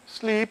 eat,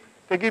 sleep,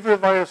 they give you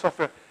via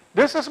software.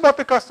 This is what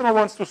the customer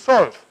wants to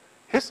solve.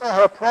 His or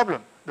her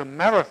problem, the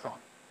marathon.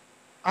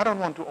 I don't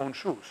want to own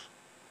shoes.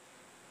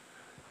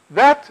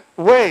 That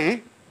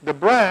way, the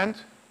brand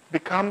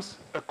becomes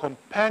a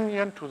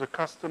companion to the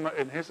customer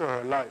in his or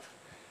her life.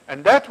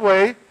 And that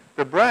way,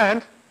 the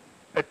brand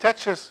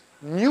attaches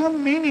new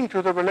meaning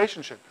to the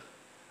relationship,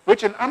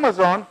 which in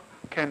Amazon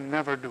can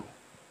never do.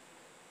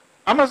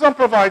 Amazon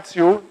provides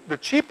you the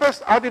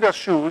cheapest Adidas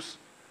shoes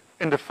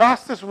in the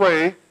fastest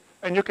way,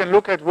 and you can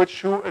look at which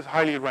shoe is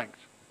highly ranked.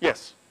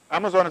 Yes,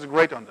 Amazon is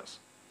great on this.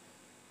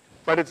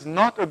 But it's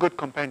not a good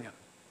companion.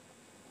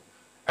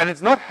 And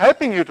it's not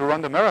helping you to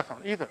run the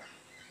marathon either.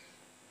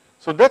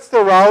 So that's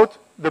the route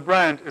the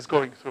brand is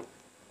going through.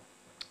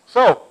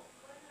 So,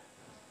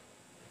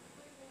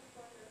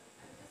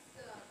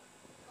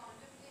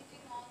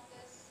 Contemplating on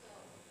this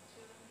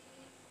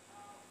journey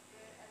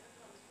where as a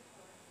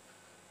consumer,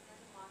 as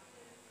a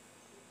marketer, we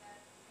see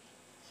that in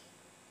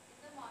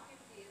the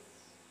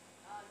marketplace,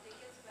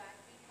 decades back,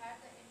 we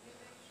had the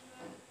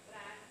individual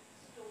brand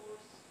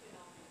stores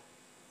phenomenon,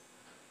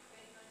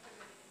 very much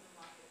prevalent in the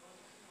market,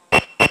 almost in all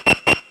the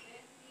markets.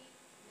 Then we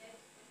led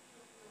into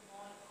the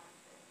mall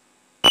concept,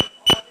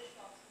 all the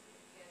shops will be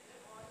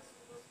together, or the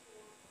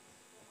supermarket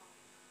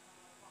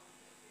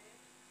concept, where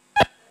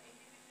the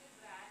individual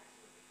brands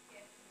will be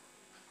kept in a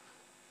single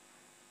store.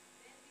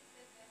 Then we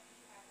said that we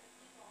have an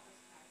e-commerce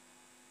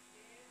platform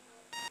where the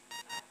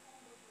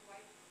platform will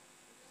provide,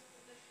 you just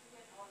put the shoe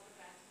and all the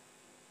brands will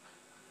just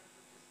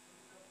use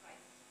the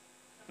price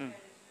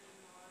comparison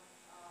or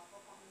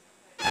performance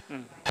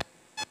comparison price.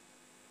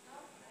 Now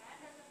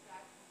brand as a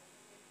platform,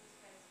 say 2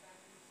 steps back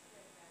and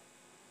said that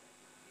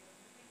we are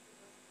moving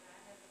towards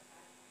brand as a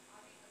platform.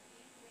 Are we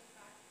again going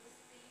back to the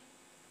same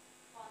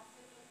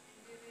concept of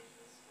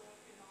individual store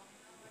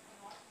phenomena, but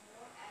not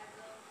more as a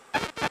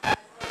order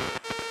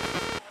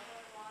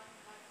one,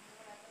 but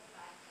more as a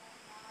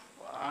platform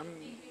one,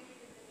 integrated in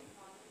the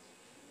technology,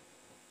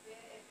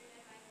 where every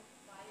time I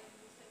buy a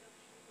new set of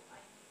shoes, I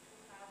need to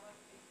have a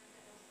different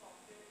set of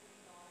software to be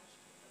launched.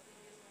 The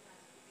previous one has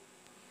to be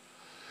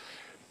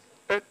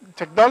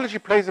technology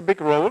plays a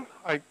big role.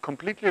 I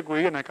completely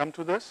agree, and I come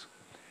to this.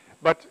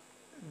 But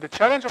the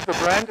challenge of the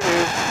brand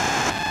is,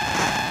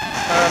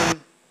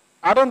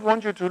 I don't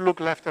want you to look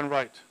left and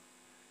right.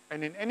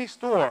 And in any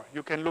store,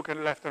 you can look at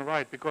left and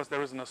right because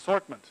there is an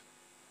assortment.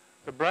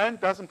 The brand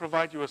doesn't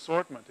provide you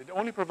assortment. It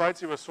only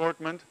provides you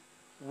assortment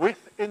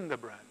within the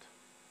brand,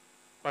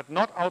 but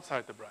not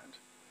outside the brand.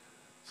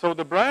 So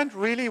the brand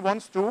really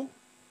wants to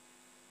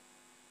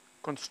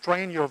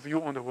constrain your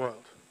view on the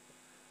world.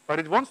 But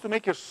it wants to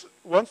make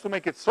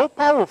it so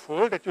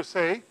powerful that you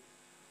say,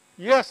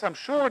 yes, I'm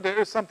sure there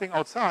is something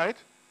outside,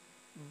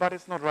 but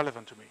it's not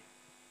relevant to me.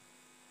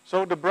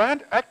 So the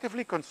brand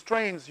actively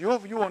constrains your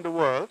view on the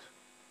world,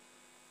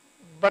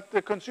 but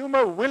the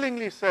consumer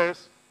willingly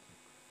says,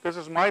 this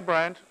is my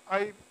brand,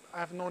 I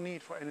have no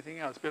need for anything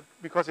else, but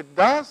because it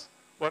does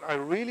what I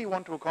really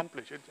want to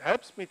accomplish. It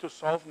helps me to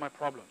solve my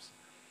problems.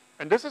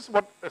 And this is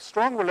what a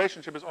strong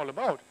relationship is all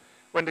about.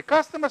 When the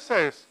customer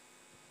says,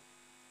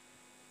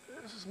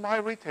 this is my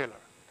retailer,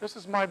 this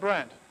is my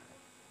brand.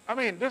 I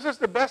mean, this is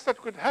the best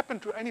that could happen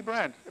to any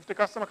brand if the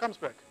customer comes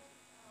back.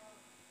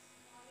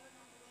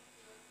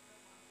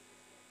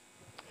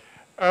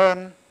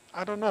 I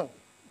don't know,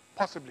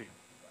 possibly.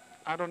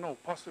 I don't know,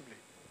 possibly.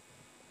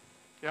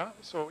 Yeah,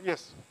 so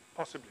yes,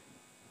 possibly.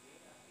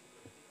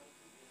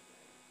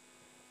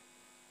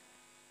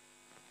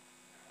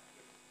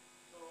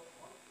 So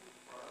on to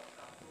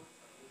product approach,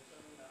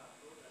 solution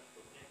approach, and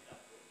project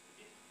approach.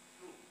 It is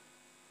true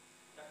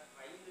that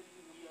primarily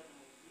we are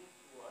moving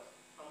towards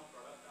from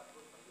product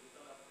approach,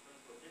 solution approach, and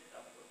project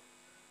approach.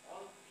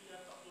 All three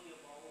are talking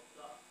about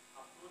the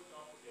approach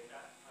of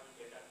data and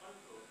data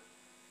control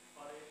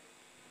for a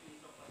use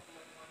of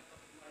customer point of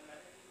view and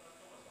managing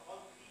customers.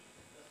 All three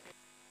the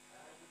same.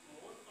 And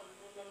more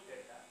control on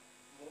data,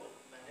 more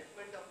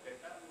management of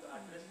data to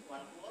address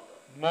one to other.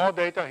 More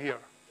data here.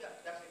 Yeah,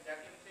 that's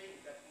exactly saying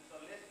that so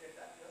less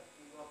data, you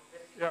have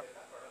basic Yeah.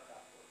 data product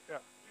approach. Yeah.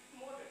 With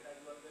more data,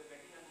 you are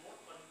getting and more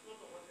control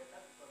over data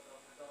because of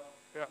the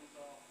Yeah.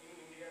 so in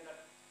India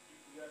that if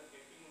we are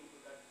getting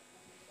into that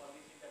cookie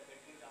policy that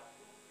getting it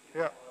approved in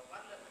Yeah. our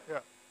parliament,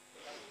 Yeah.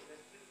 so that will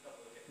restrict the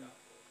project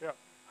approach. Yeah.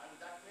 And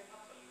that may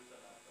have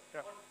solution also.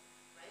 Yeah. But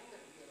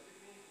primarily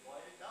everything is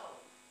boiled down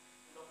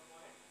to the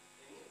point.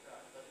 Any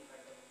brand doesn't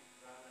matter which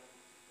brand and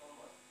which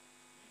commerce.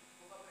 If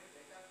you have a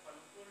data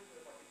control to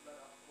a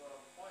particular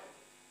point,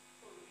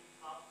 so we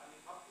have to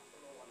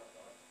follow one of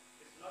those.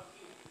 It's not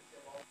new. It's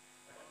about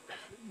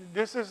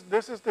This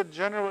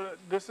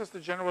is the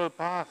general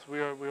path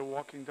we're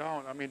walking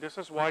down. I mean, this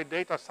is why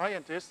data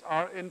scientists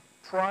are in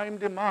prime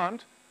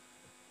demand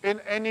in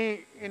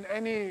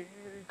any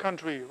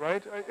country,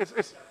 right?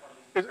 It's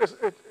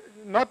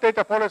not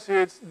data policy.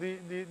 It's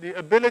the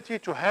ability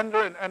to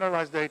handle and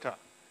analyze data.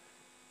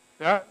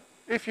 Yeah.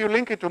 If you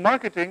link it to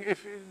marketing,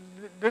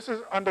 this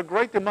is under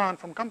great demand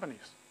from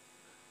companies.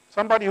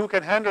 Somebody who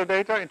can handle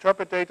data,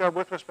 interpret data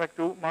with respect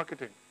to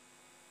marketing.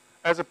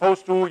 As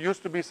opposed to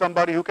used to be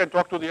somebody who can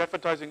talk to the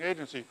advertising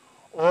agency.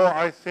 Oh,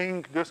 I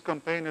think this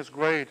campaign is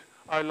great.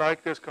 I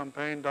like this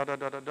campaign, da, da,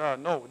 da, da, da.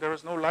 No, there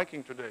is no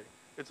liking today.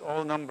 It's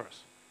all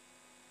numbers.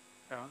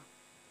 Yeah.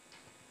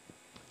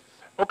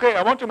 Okay,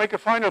 I want to make a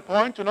final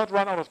point to not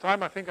run out of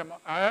time. I think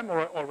I am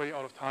already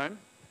out of time.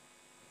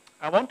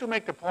 I want to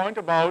make the point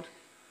about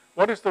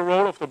what is the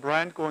role of the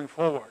brand going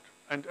forward?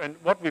 And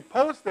what we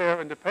pose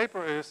there in the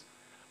paper is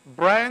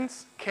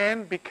brands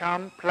can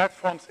become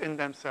platforms in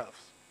themselves.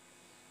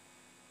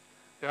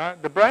 Yeah?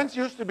 The brands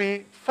used to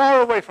be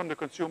far away from the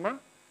consumer,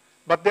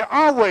 but there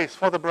are ways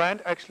for the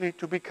brand actually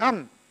to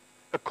become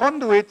a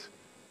conduit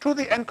to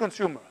the end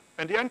consumer.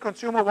 And the end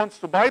consumer wants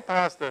to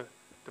bypass the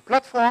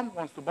platform,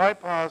 wants to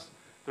bypass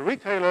the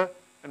retailer,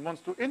 and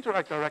wants to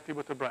interact directly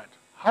with the brand.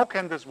 How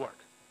can this work?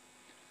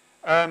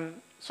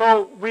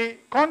 So we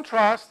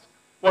contrast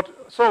what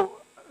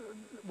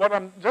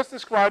I'm just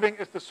describing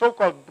is the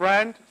so-called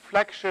brand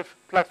flagship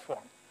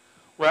platform,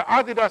 where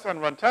Adidas and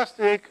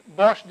Runtastic,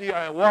 Bosch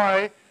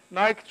DIY,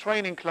 Nike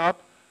Training Club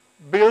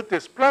build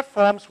these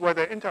platforms where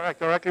they interact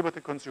directly with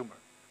the consumer.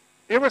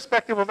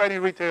 Irrespective of any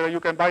retailer, you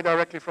can buy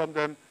directly from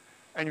them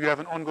and you have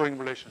an ongoing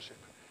relationship.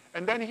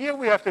 And then here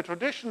we have the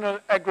traditional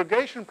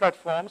aggregation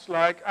platforms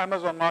like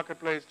Amazon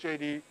Marketplace,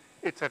 JD,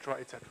 etc.,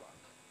 etc.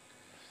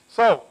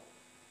 So,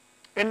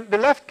 in the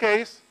left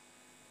case,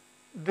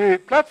 the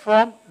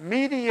platform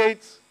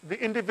mediates the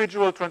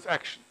individual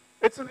transaction.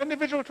 It's an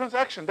individual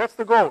transaction, that's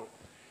the goal.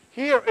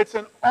 Here, it's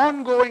an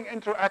ongoing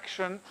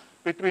interaction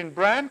between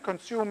brand,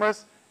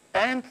 consumers,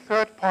 and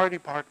third-party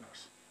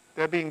partners.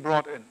 They're being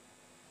brought in.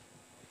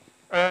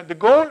 The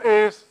goal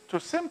is to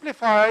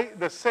simplify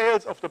the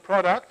sales of the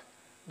product.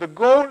 The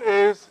goal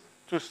is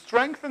to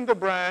strengthen the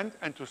brand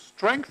and to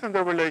strengthen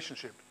the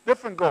relationship.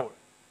 Different goal.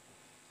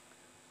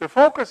 The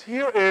focus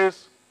here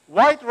is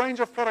wide range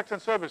of products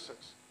and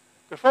services.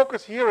 The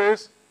focus here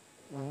is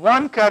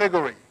one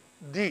category,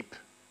 deep.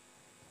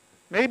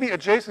 Maybe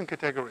adjacent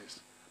categories.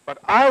 But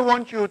I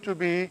want you to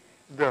be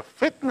the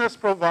fitness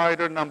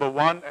provider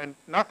 #1 and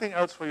nothing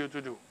else for you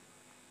to do.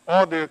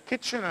 Or the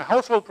kitchen and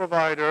household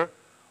provider,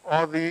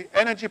 or the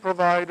energy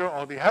provider,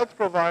 or the health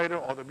provider,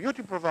 or the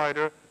beauty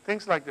provider,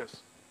 things like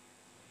this.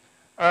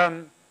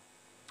 And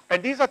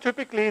these are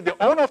typically, the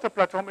owner of the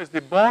platform is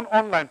the born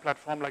online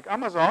platform like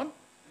Amazon.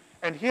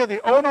 And here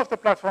the owner of the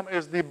platform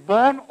is the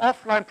born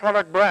offline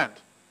product brand,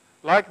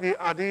 like the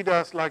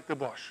Adidas, like the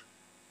Bosch.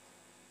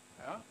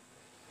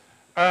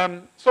 Yeah?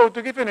 So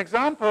to give you an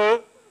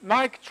example,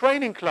 Nike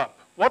Training Club,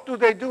 what do?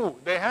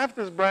 They have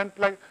this brand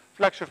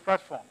flagship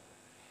platform.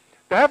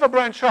 They have a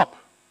brand shop.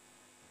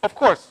 Of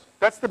course,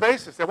 that's the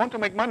basis. They want to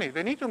make money.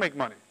 They need to make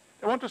money.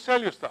 They want to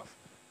sell you stuff.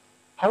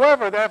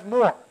 However, they have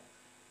more.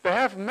 They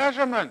have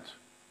measurement.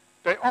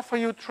 They offer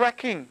you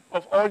tracking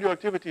of all your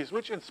activities,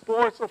 which in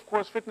sports, of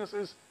course, fitness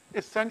is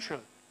essential.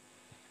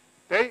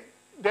 They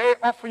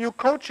offer you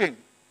coaching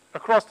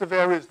across the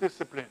various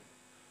disciplines.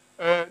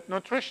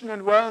 Nutrition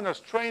and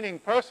wellness, training,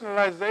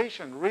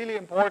 personalization, really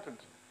important.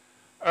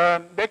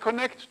 They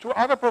connect to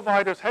other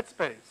providers'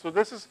 headspace. So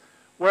this is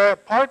where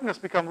partners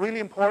become really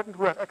important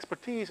who have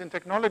expertise in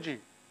technology.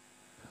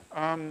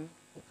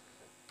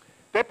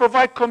 They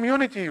provide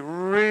community,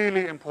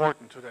 really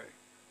important today.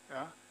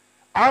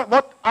 Yeah?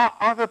 What are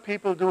other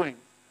people doing?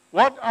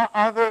 What are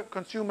other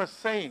consumers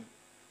saying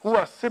who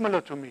are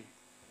similar to me?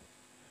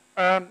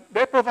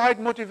 They provide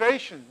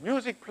motivation,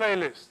 music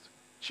playlists,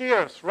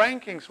 cheers,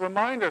 rankings,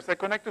 reminders. They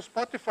connect to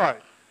Spotify.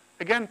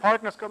 Again,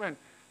 partners come in.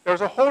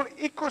 There's a whole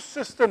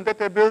ecosystem that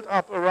they build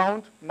up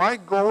around my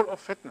goal of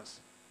fitness.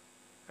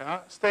 Yeah?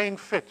 Staying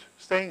fit,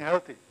 staying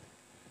healthy.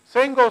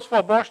 Same goes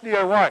for Bosch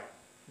DIY,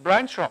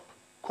 brand shop,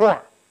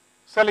 core,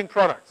 selling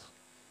products.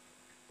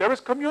 There is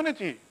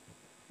community.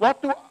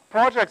 What do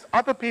projects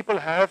other people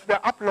have? They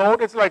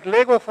upload, it's like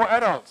Lego for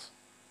adults.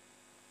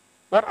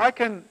 What I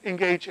can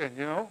engage in,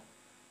 you know,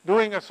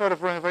 doing a sort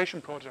of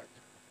renovation project.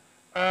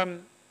 They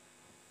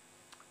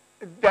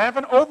have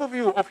an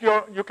overview of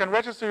you can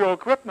register your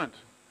equipment,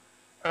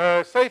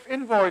 save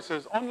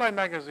invoices, online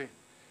magazine.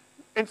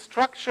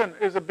 Instruction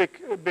is a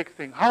big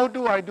thing. How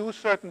do I do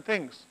certain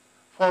things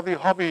for the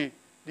hobby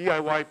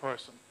DIY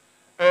person?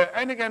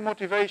 And again,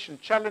 motivation,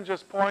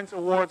 challenges, points,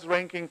 awards,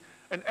 ranking,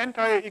 an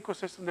entire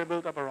ecosystem they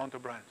build up around the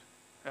brand.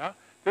 Yeah?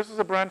 This is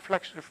a brand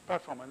flagship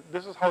platform, and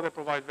this is how they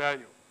provide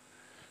value.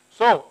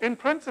 So, in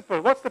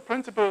principle, what's the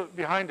principle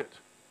behind it?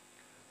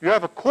 You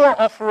have a core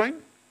offering,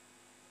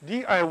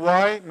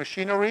 DIY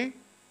machinery,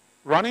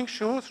 running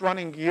shoes,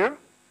 running gear,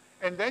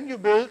 and then you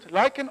build,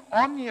 like an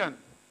onion,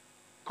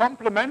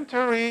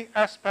 complementary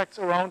aspects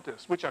around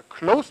this, which are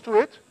close to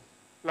it,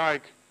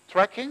 like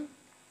tracking,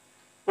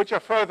 which are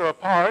further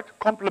apart,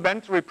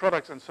 complementary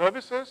products and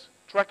services,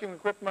 tracking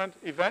equipment,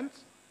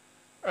 events,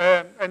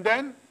 and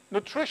then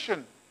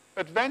nutrition,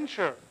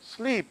 adventure,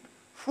 sleep,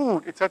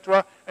 food,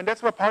 etc., and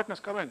that's where partners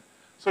come in.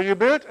 So you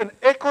build an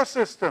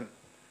ecosystem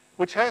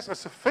which has a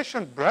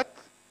sufficient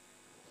breadth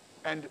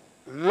and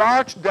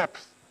large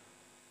depth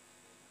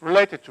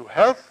related to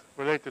health,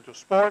 related to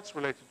sports,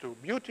 related to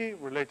beauty,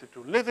 related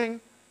to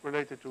living,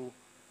 related to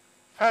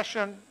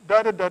fashion,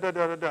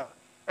 da-da-da-da-da-da.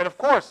 And of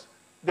course,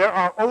 there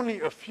are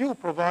only a few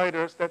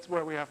providers, that's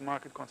where we have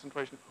market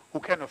concentration, who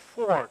can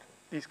afford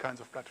these kinds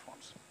of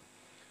platforms.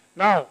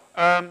 Now,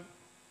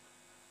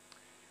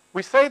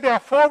 we say there are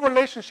 4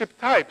 relationship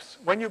types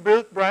when you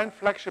build brand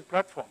flagship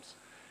platforms.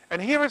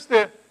 And here is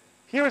the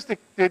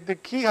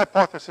key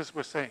hypothesis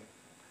we're saying.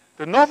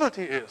 The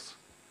novelty is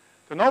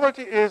The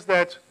novelty is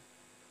that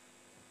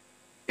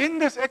in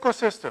this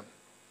ecosystem,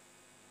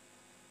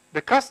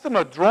 the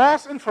customer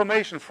draws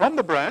information from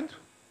the brand.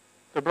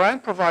 The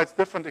brand provides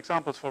different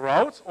examples for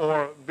routes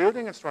or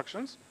building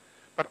instructions,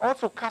 but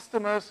also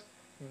customers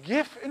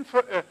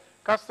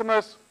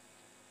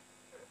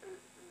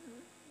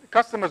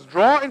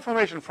draw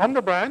information from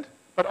the brand,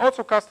 but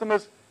also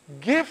customers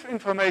give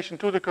information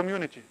to the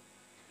community.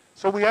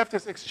 So we have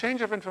this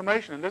exchange of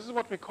information, and this is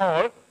what we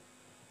call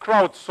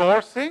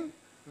crowdsourcing.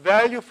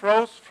 Value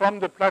flows from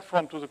the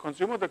platform to the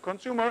consumer. The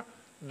consumer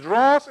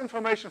draws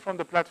information from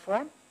the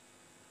platform,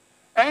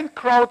 and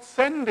crowd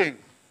sending.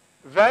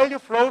 Value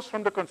flows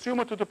from the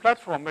consumer to the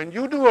platform. When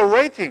you do a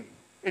rating,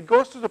 it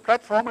goes to the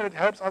platform and it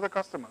helps other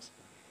customers.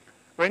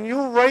 When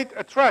you rate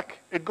a track,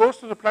 it goes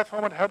to the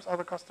platform and helps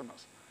other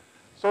customers.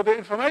 So the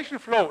information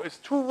flow is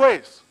two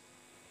ways.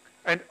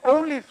 And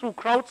only through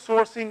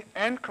crowdsourcing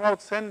and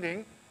crowd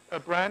sending, a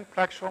brand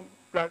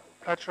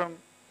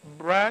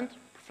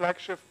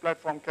flagship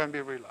platform can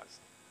be realized.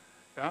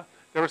 Yeah?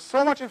 There is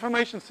so much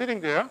information sitting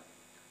there,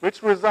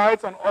 which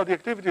resides on all the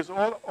activities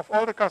of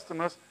all the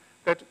customers,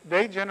 that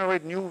they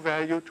generate new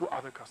value to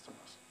other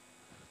customers.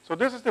 So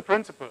this is the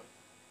principle.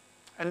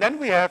 And then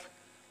we have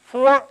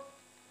four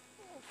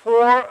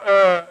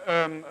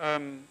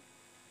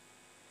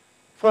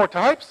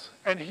types.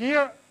 And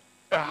here,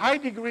 a high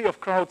degree of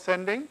crowd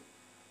sending,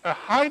 a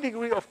high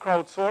degree of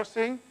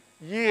crowdsourcing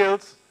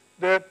yields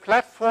the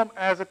platform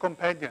as a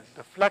companion,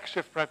 the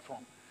flagship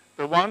platform,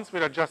 the ones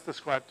which I just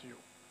described to you.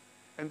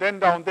 And then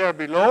down there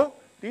below,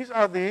 these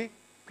are the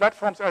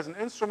platforms as an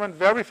instrument,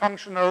 very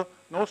functional,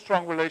 no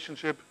strong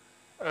relationship,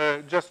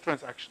 just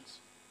transactions.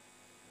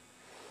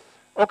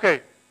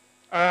 Okay.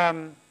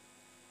 Then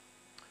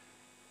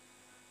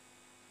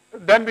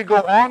we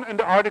go on in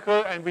the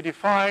article and we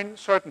define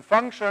certain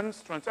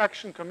functions: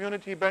 transaction,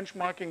 community,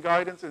 benchmarking,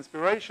 guidance,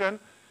 inspiration,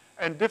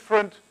 and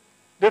different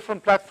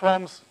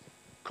platforms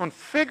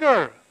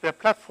configure their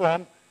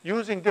platform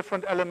using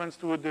different elements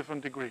to a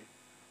different degree.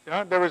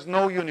 Yeah? There is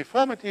no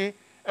uniformity.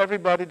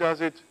 Everybody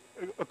does it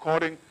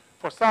according.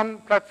 For some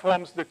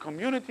platforms, the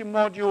community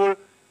module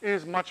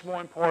is much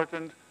more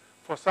important.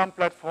 For some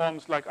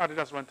platforms, like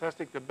Adidas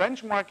Runtastic, the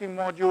benchmarking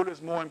module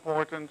is more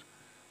important.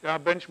 Yeah,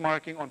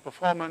 benchmarking on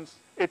performance,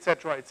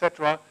 etc.,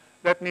 etc.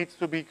 That needs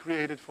to be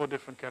created for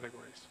different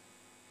categories.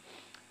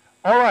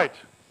 All right.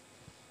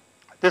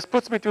 This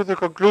puts me to the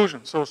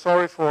conclusion. So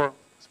sorry for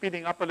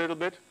speeding up a little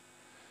bit.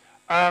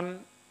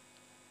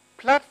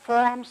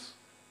 Platforms,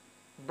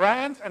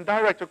 brands, and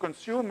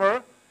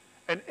direct-to-consumer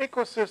and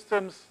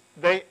ecosystems,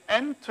 they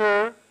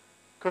enter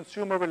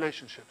consumer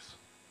relationships.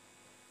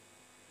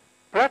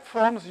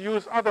 Platforms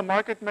use other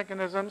market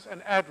mechanisms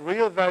and add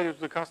real value to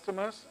the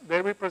customers.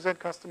 They represent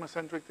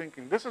customer-centric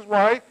thinking. This is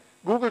why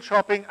Google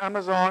Shopping,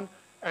 Amazon,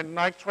 and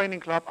Nike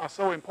Training Club are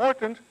so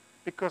important,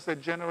 because they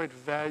generate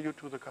value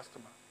to the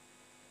customer,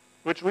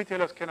 which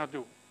retailers cannot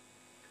do.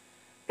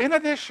 In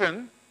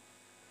addition,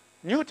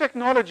 new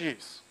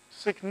technologies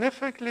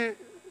significantly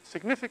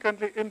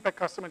impact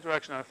customer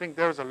interaction. I think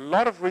there's a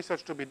lot of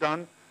research to be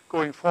done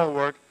going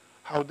forward,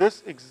 how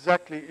this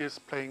exactly is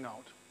playing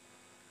out.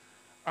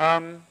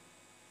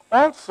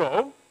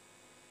 Also,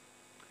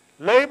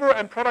 labor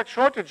and product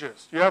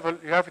shortages. You have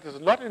it a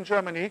lot in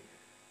Germany.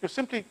 You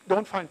simply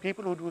don't find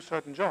people who do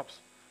certain jobs.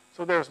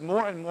 So there's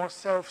more and more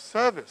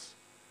self-service.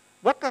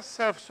 What does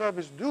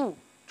self-service do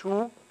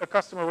to a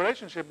customer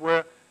relationship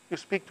where you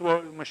speak to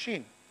a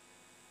machine?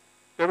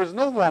 There is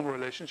no warm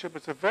relationship.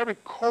 It's a very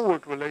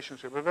cold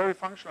relationship, a very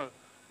functional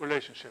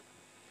relationship.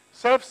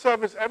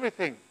 Self-service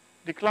everything.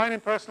 Decline in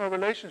personal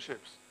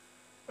relationships.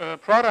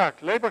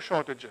 Product, labor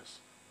shortages.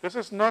 This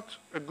is not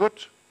a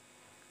good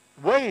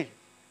way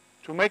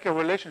to make a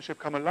relationship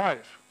come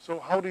alive. So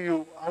how do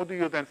you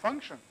then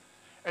function?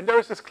 And there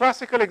is this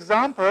classical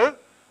example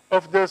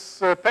of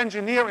this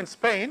pensioner in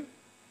Spain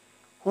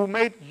who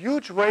made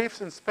huge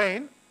waves in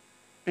Spain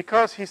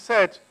because he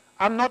said,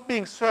 I'm not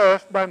being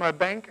served by my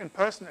bank in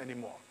person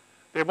anymore.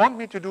 They want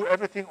me to do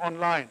everything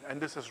online, and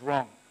this is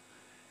wrong.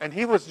 And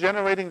he was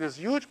generating this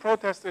huge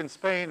protest in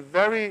Spain,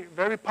 very,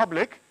 very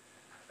public,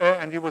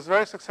 and he was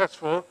very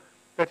successful,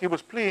 that he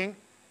was pleading,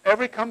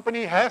 every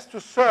company has to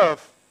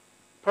serve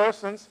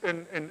persons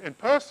in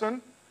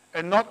person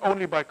and not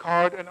only by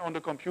card and on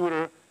the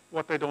computer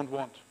what they don't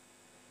want.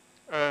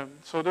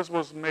 So this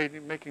was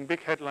making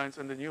big headlines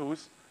in the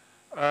news.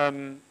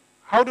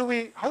 How do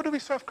we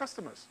serve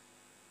customers?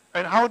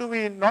 And how do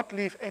we not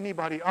leave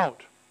anybody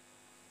out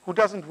who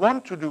doesn't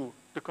want to do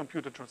the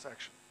computer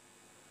transaction?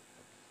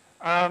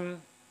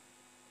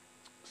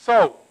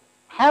 So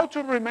how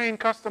to remain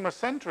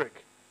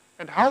customer-centric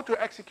and how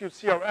to execute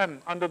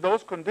CRM under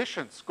those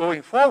conditions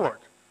going forward?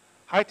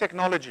 High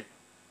technology,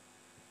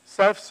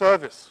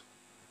 self-service,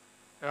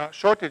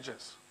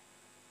 shortages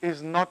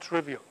is not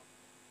trivial.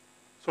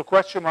 So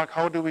question mark,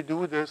 how do we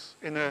do this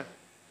in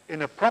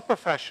a proper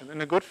fashion, in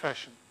a good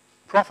fashion,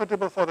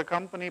 profitable for the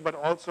company, but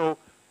also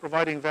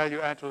providing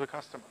value add to the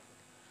customer?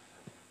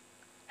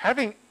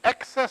 Having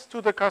access to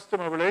the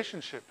customer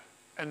relationship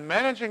and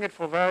managing it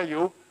for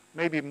value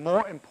may be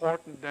more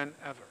important than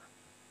ever.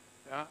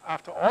 Yeah?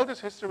 After all this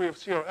history of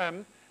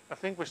CRM, I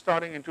think we're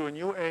starting into a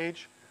new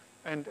age,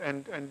 and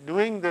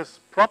doing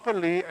this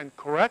properly and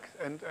correct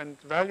and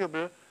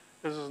valuable,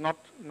 this is not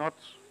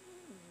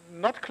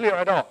clear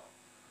at all.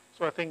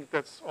 So I think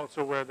that's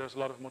also where there's a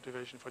lot of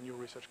motivation for new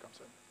research comes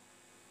in.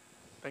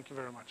 Thank you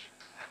very much.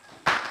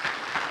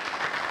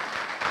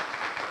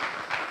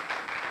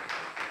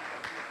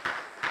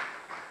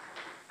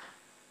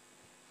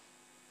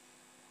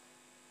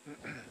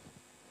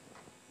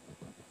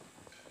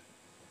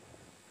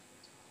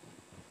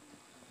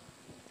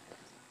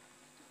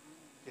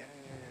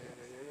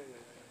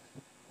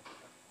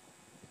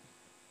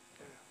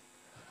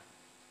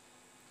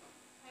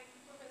 Thank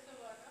you, Professor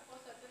Werner, for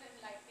such an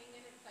enlightening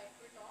and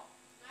insightful talk.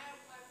 I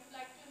would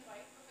like to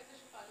invite Professor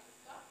Shefali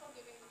Gupta for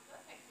giving us the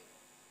thank you.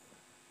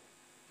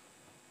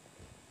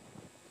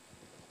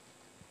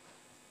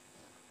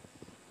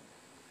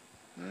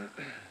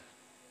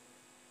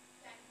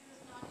 Thank you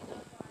is not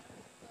enough, Werner,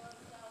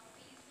 because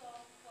piece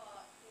of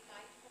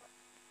delightful.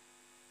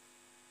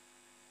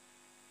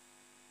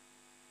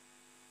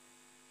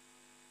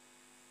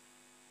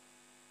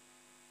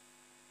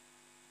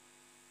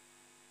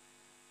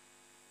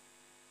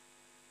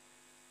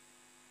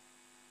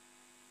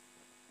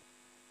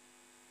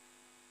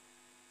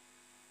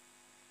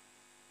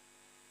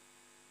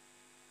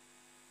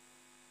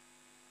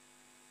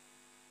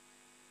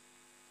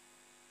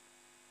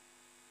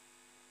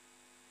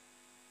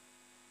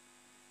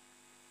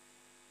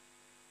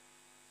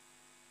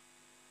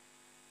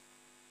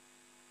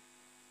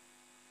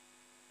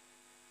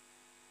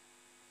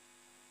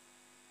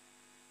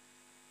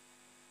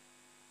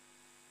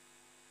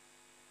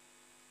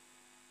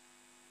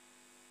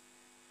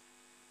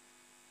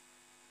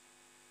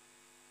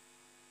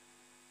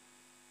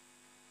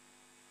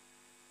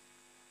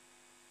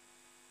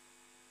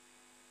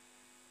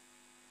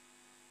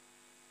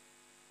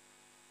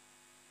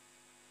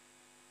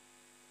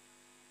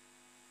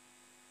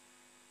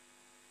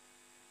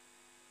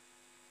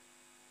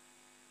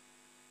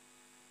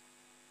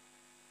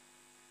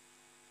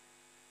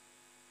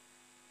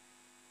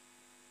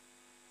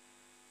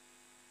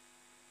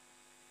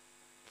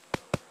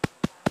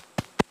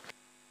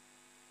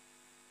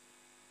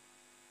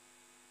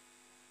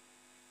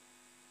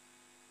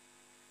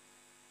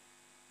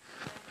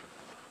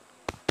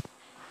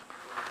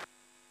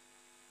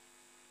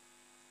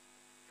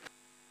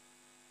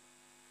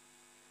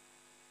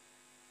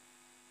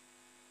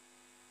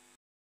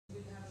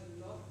 We'll have a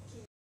lot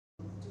to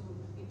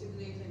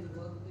integrate and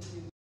work with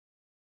you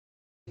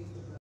to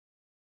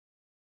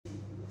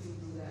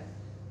do that.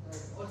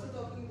 Also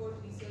talking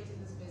about research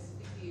in the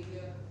specific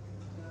area,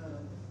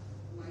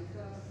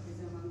 MICA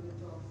is among the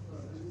top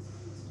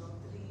institutes, top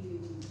 3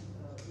 in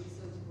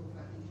research for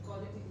faculty,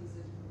 quality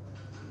research for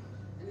faculty.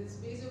 And in the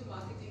space of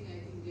marketing,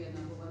 I think we are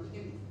number 1. You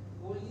can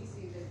boldly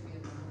say that we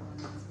are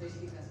number 1,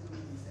 especially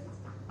customer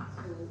insights.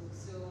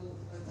 So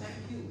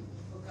thank you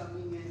for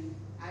coming and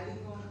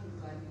adding on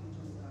value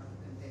to our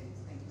content.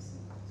 Thank you so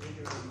much. Thank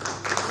you very much.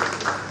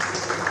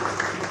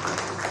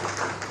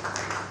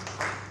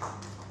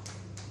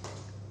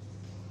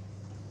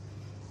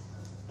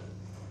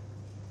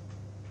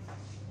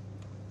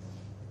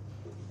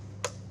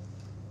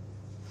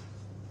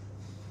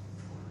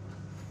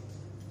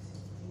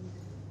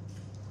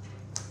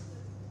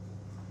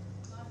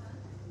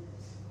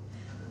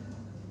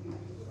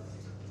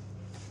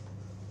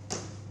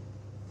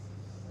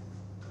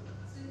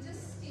 So you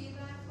just stay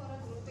back for a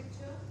group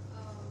picture.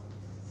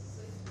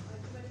 So if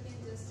everybody can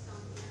just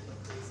come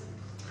and present.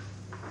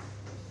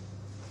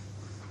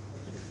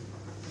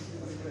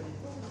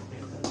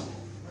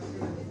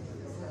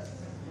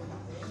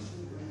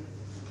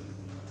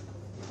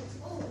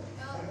 Oh,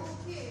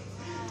 okay.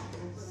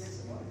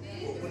 Is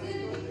there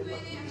any Q&A? We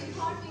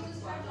thought we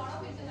just had a lot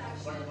of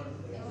interaction.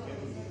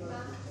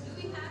 Do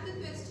we have the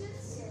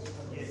questions?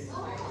 Yes.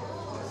 Oh.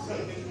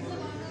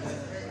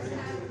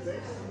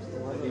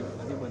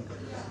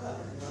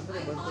 I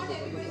thought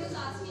everybody was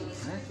asking me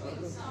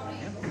questions. Sorry.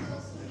 So student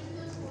was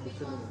holding on to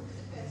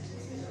the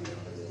questions.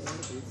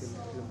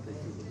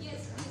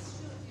 Yes, please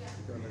shoot. Yeah.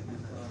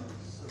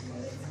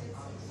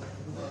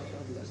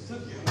 So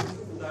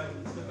given that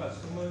the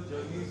customer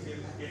journey is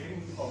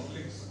getting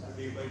complex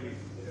day by day,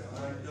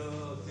 and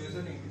there's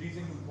an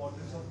increasing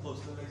importance of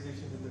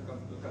personalization in the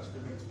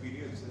customer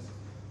experiences,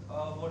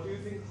 what do you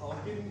think? How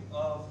can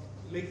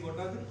what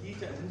are the key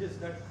challenges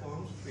that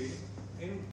firms face in